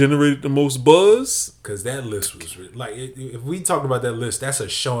 Whatever generated the most buzz? Because that list was... Like, if we talked about that list, that's a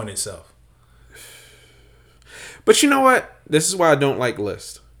show in itself. But you know what? This is why I don't like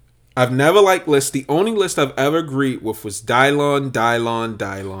lists. I've never liked lists. The only list I've ever agreed with was Dylon.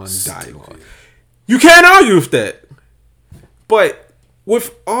 You can't argue with that. But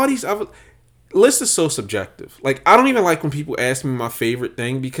with all these other lists, is so subjective. Like, I don't even like when people ask me my favorite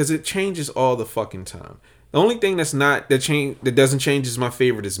thing because it changes all the fucking time. The only thing that doesn't change is my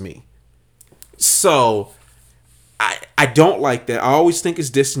favorite is me. So I don't like that. I always think it's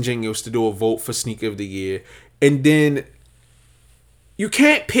disingenuous to do a vote for sneaker of the year. And then you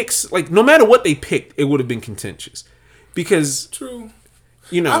can't pick, like, no matter what they picked, it would have been contentious. Because true.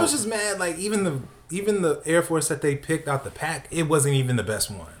 You know, I was just mad. Like even the Air Force that they picked out the pack, it wasn't even the best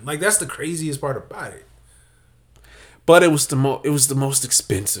one. Like that's the craziest part about it. But it was the most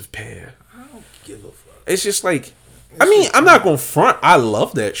expensive pair. I don't give a fuck. It's just like, I'm not gonna front. I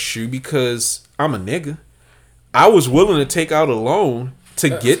love that shoe because I'm a nigga. I was willing to take out a loan to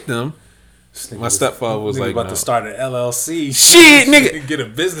get them. My stepfather was like, about to start an LLC. Shit, nigga, get a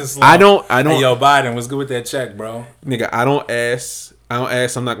business loan. I don't. Hey, yo, Biden was good with that check, bro. Nigga, I don't ask.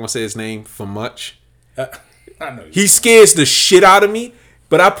 I'm not gonna say his name for much. I know he scares the shit out of me.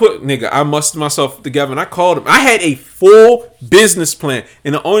 But I mustered myself together and I called him. I had a full business plan,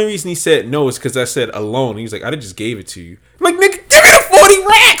 and the only reason he said no is because I said a loan. He was like, I just gave it to you. I'm like, nigga, give me the 40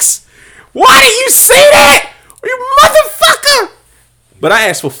 racks. Why did you say that, you motherfucker? But I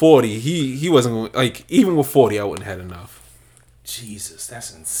asked for 40. He wasn't going, like, even with 40, I wouldn't have had enough. Jesus,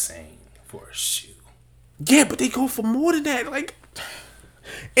 that's insane for a shoe. Yeah, but they go for more than that. Like,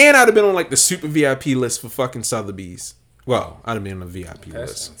 and I'd have been on like the super VIP list for fucking Sotheby's. Well, I'd have been on the VIP list.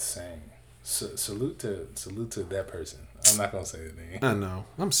 That's insane. salute to that person. I'm not gonna say the name. I know.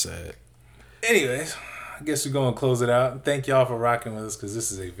 I'm sad. Anyways, I guess we're gonna close it out. Thank y'all for rocking with us because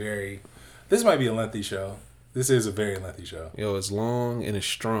this might be a lengthy show. This is a very lengthy show. Yo, it's long and it's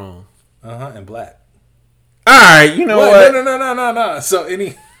strong. And black. All right, you know what? No. So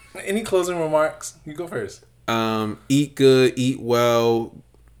any closing remarks? You go first. Eat good, eat well,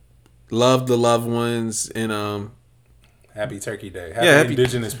 love the loved ones, and Happy Turkey Day. Happy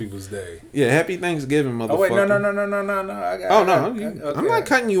Indigenous Peoples Day. Yeah, happy Thanksgiving, motherfucker. Oh wait, no. I'm not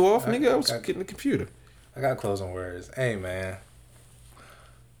cutting you off, nigga. I was getting the computer. I got closing words. Hey man,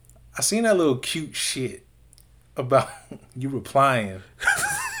 I seen that little cute shit about you replying.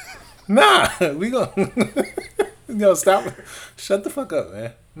 Nah, we gonna stop. Shut the fuck up,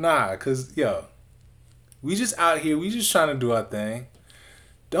 man. Nah, cause we just out here. We just trying to do our thing.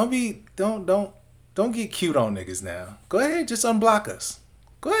 Don't get cute on niggas now. Go ahead, just unblock us.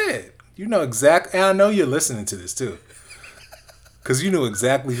 Go ahead. You know exactly, and I know you're listening to this too. Cause you knew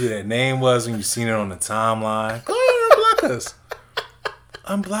exactly who that name was when you seen it on the timeline. Go ahead and unblock us.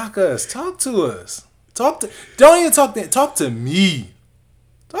 Unblock us. Talk to us. Don't even talk to me.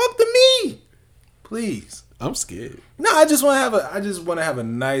 Talk to me. Please. I'm scared. No, I just want to have a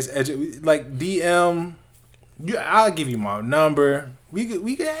nice like DM. I'll give you my number. We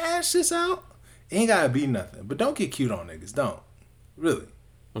could hash this out. Ain't gotta be nothing, but don't get cute on niggas. Don't really.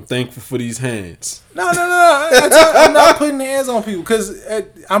 I'm thankful for these hands. No. I'm not putting hands on people because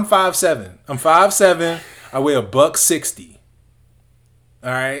I'm 5'7". I'm 5'7". I weigh $160. All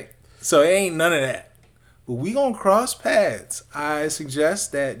right, so it ain't none of that. But we gonna cross paths. I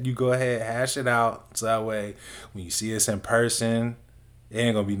suggest that you go ahead, hash it out, so that way when you see us in person, there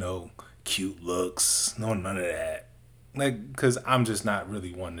ain't gonna be no cute looks, none of that. Like, cause I'm just not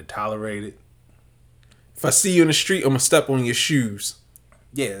really one to tolerate it. If I see you in the street, I'm gonna step on your shoes.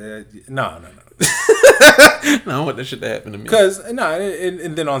 Yeah, no. No, I don't want that shit to happen to me. Cause and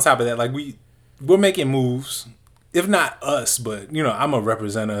then on top of that, like we're making moves. If not us, but I'm gonna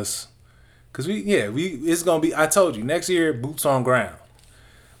represent us. Cause it's gonna be. I told you next year, boots on ground.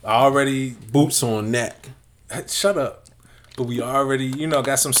 Boots on neck. Shut up. But we already,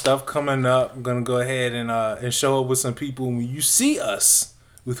 got some stuff coming up. I'm gonna go ahead and show up with some people. When you see us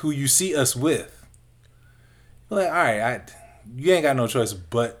with who you see us with, you're like, all right, you ain't got no choice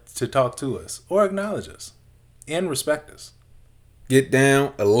but to talk to us or acknowledge us and respect us. Get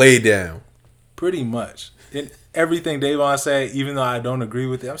down or lay down. Pretty much. And everything Davon said, even though I don't agree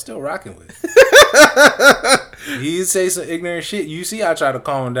with it, I'm still rocking with it. He say some ignorant shit. You see, I try to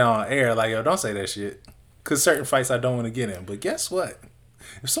calm him down on air, like, yo, don't say that shit. Because certain fights I don't want to get in. But guess what?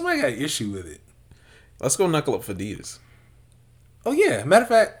 If somebody got an issue with it, let's go knuckle up for Adidas. Oh, yeah. Matter of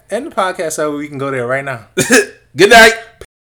fact, end the podcast so we can go there right now. Good night.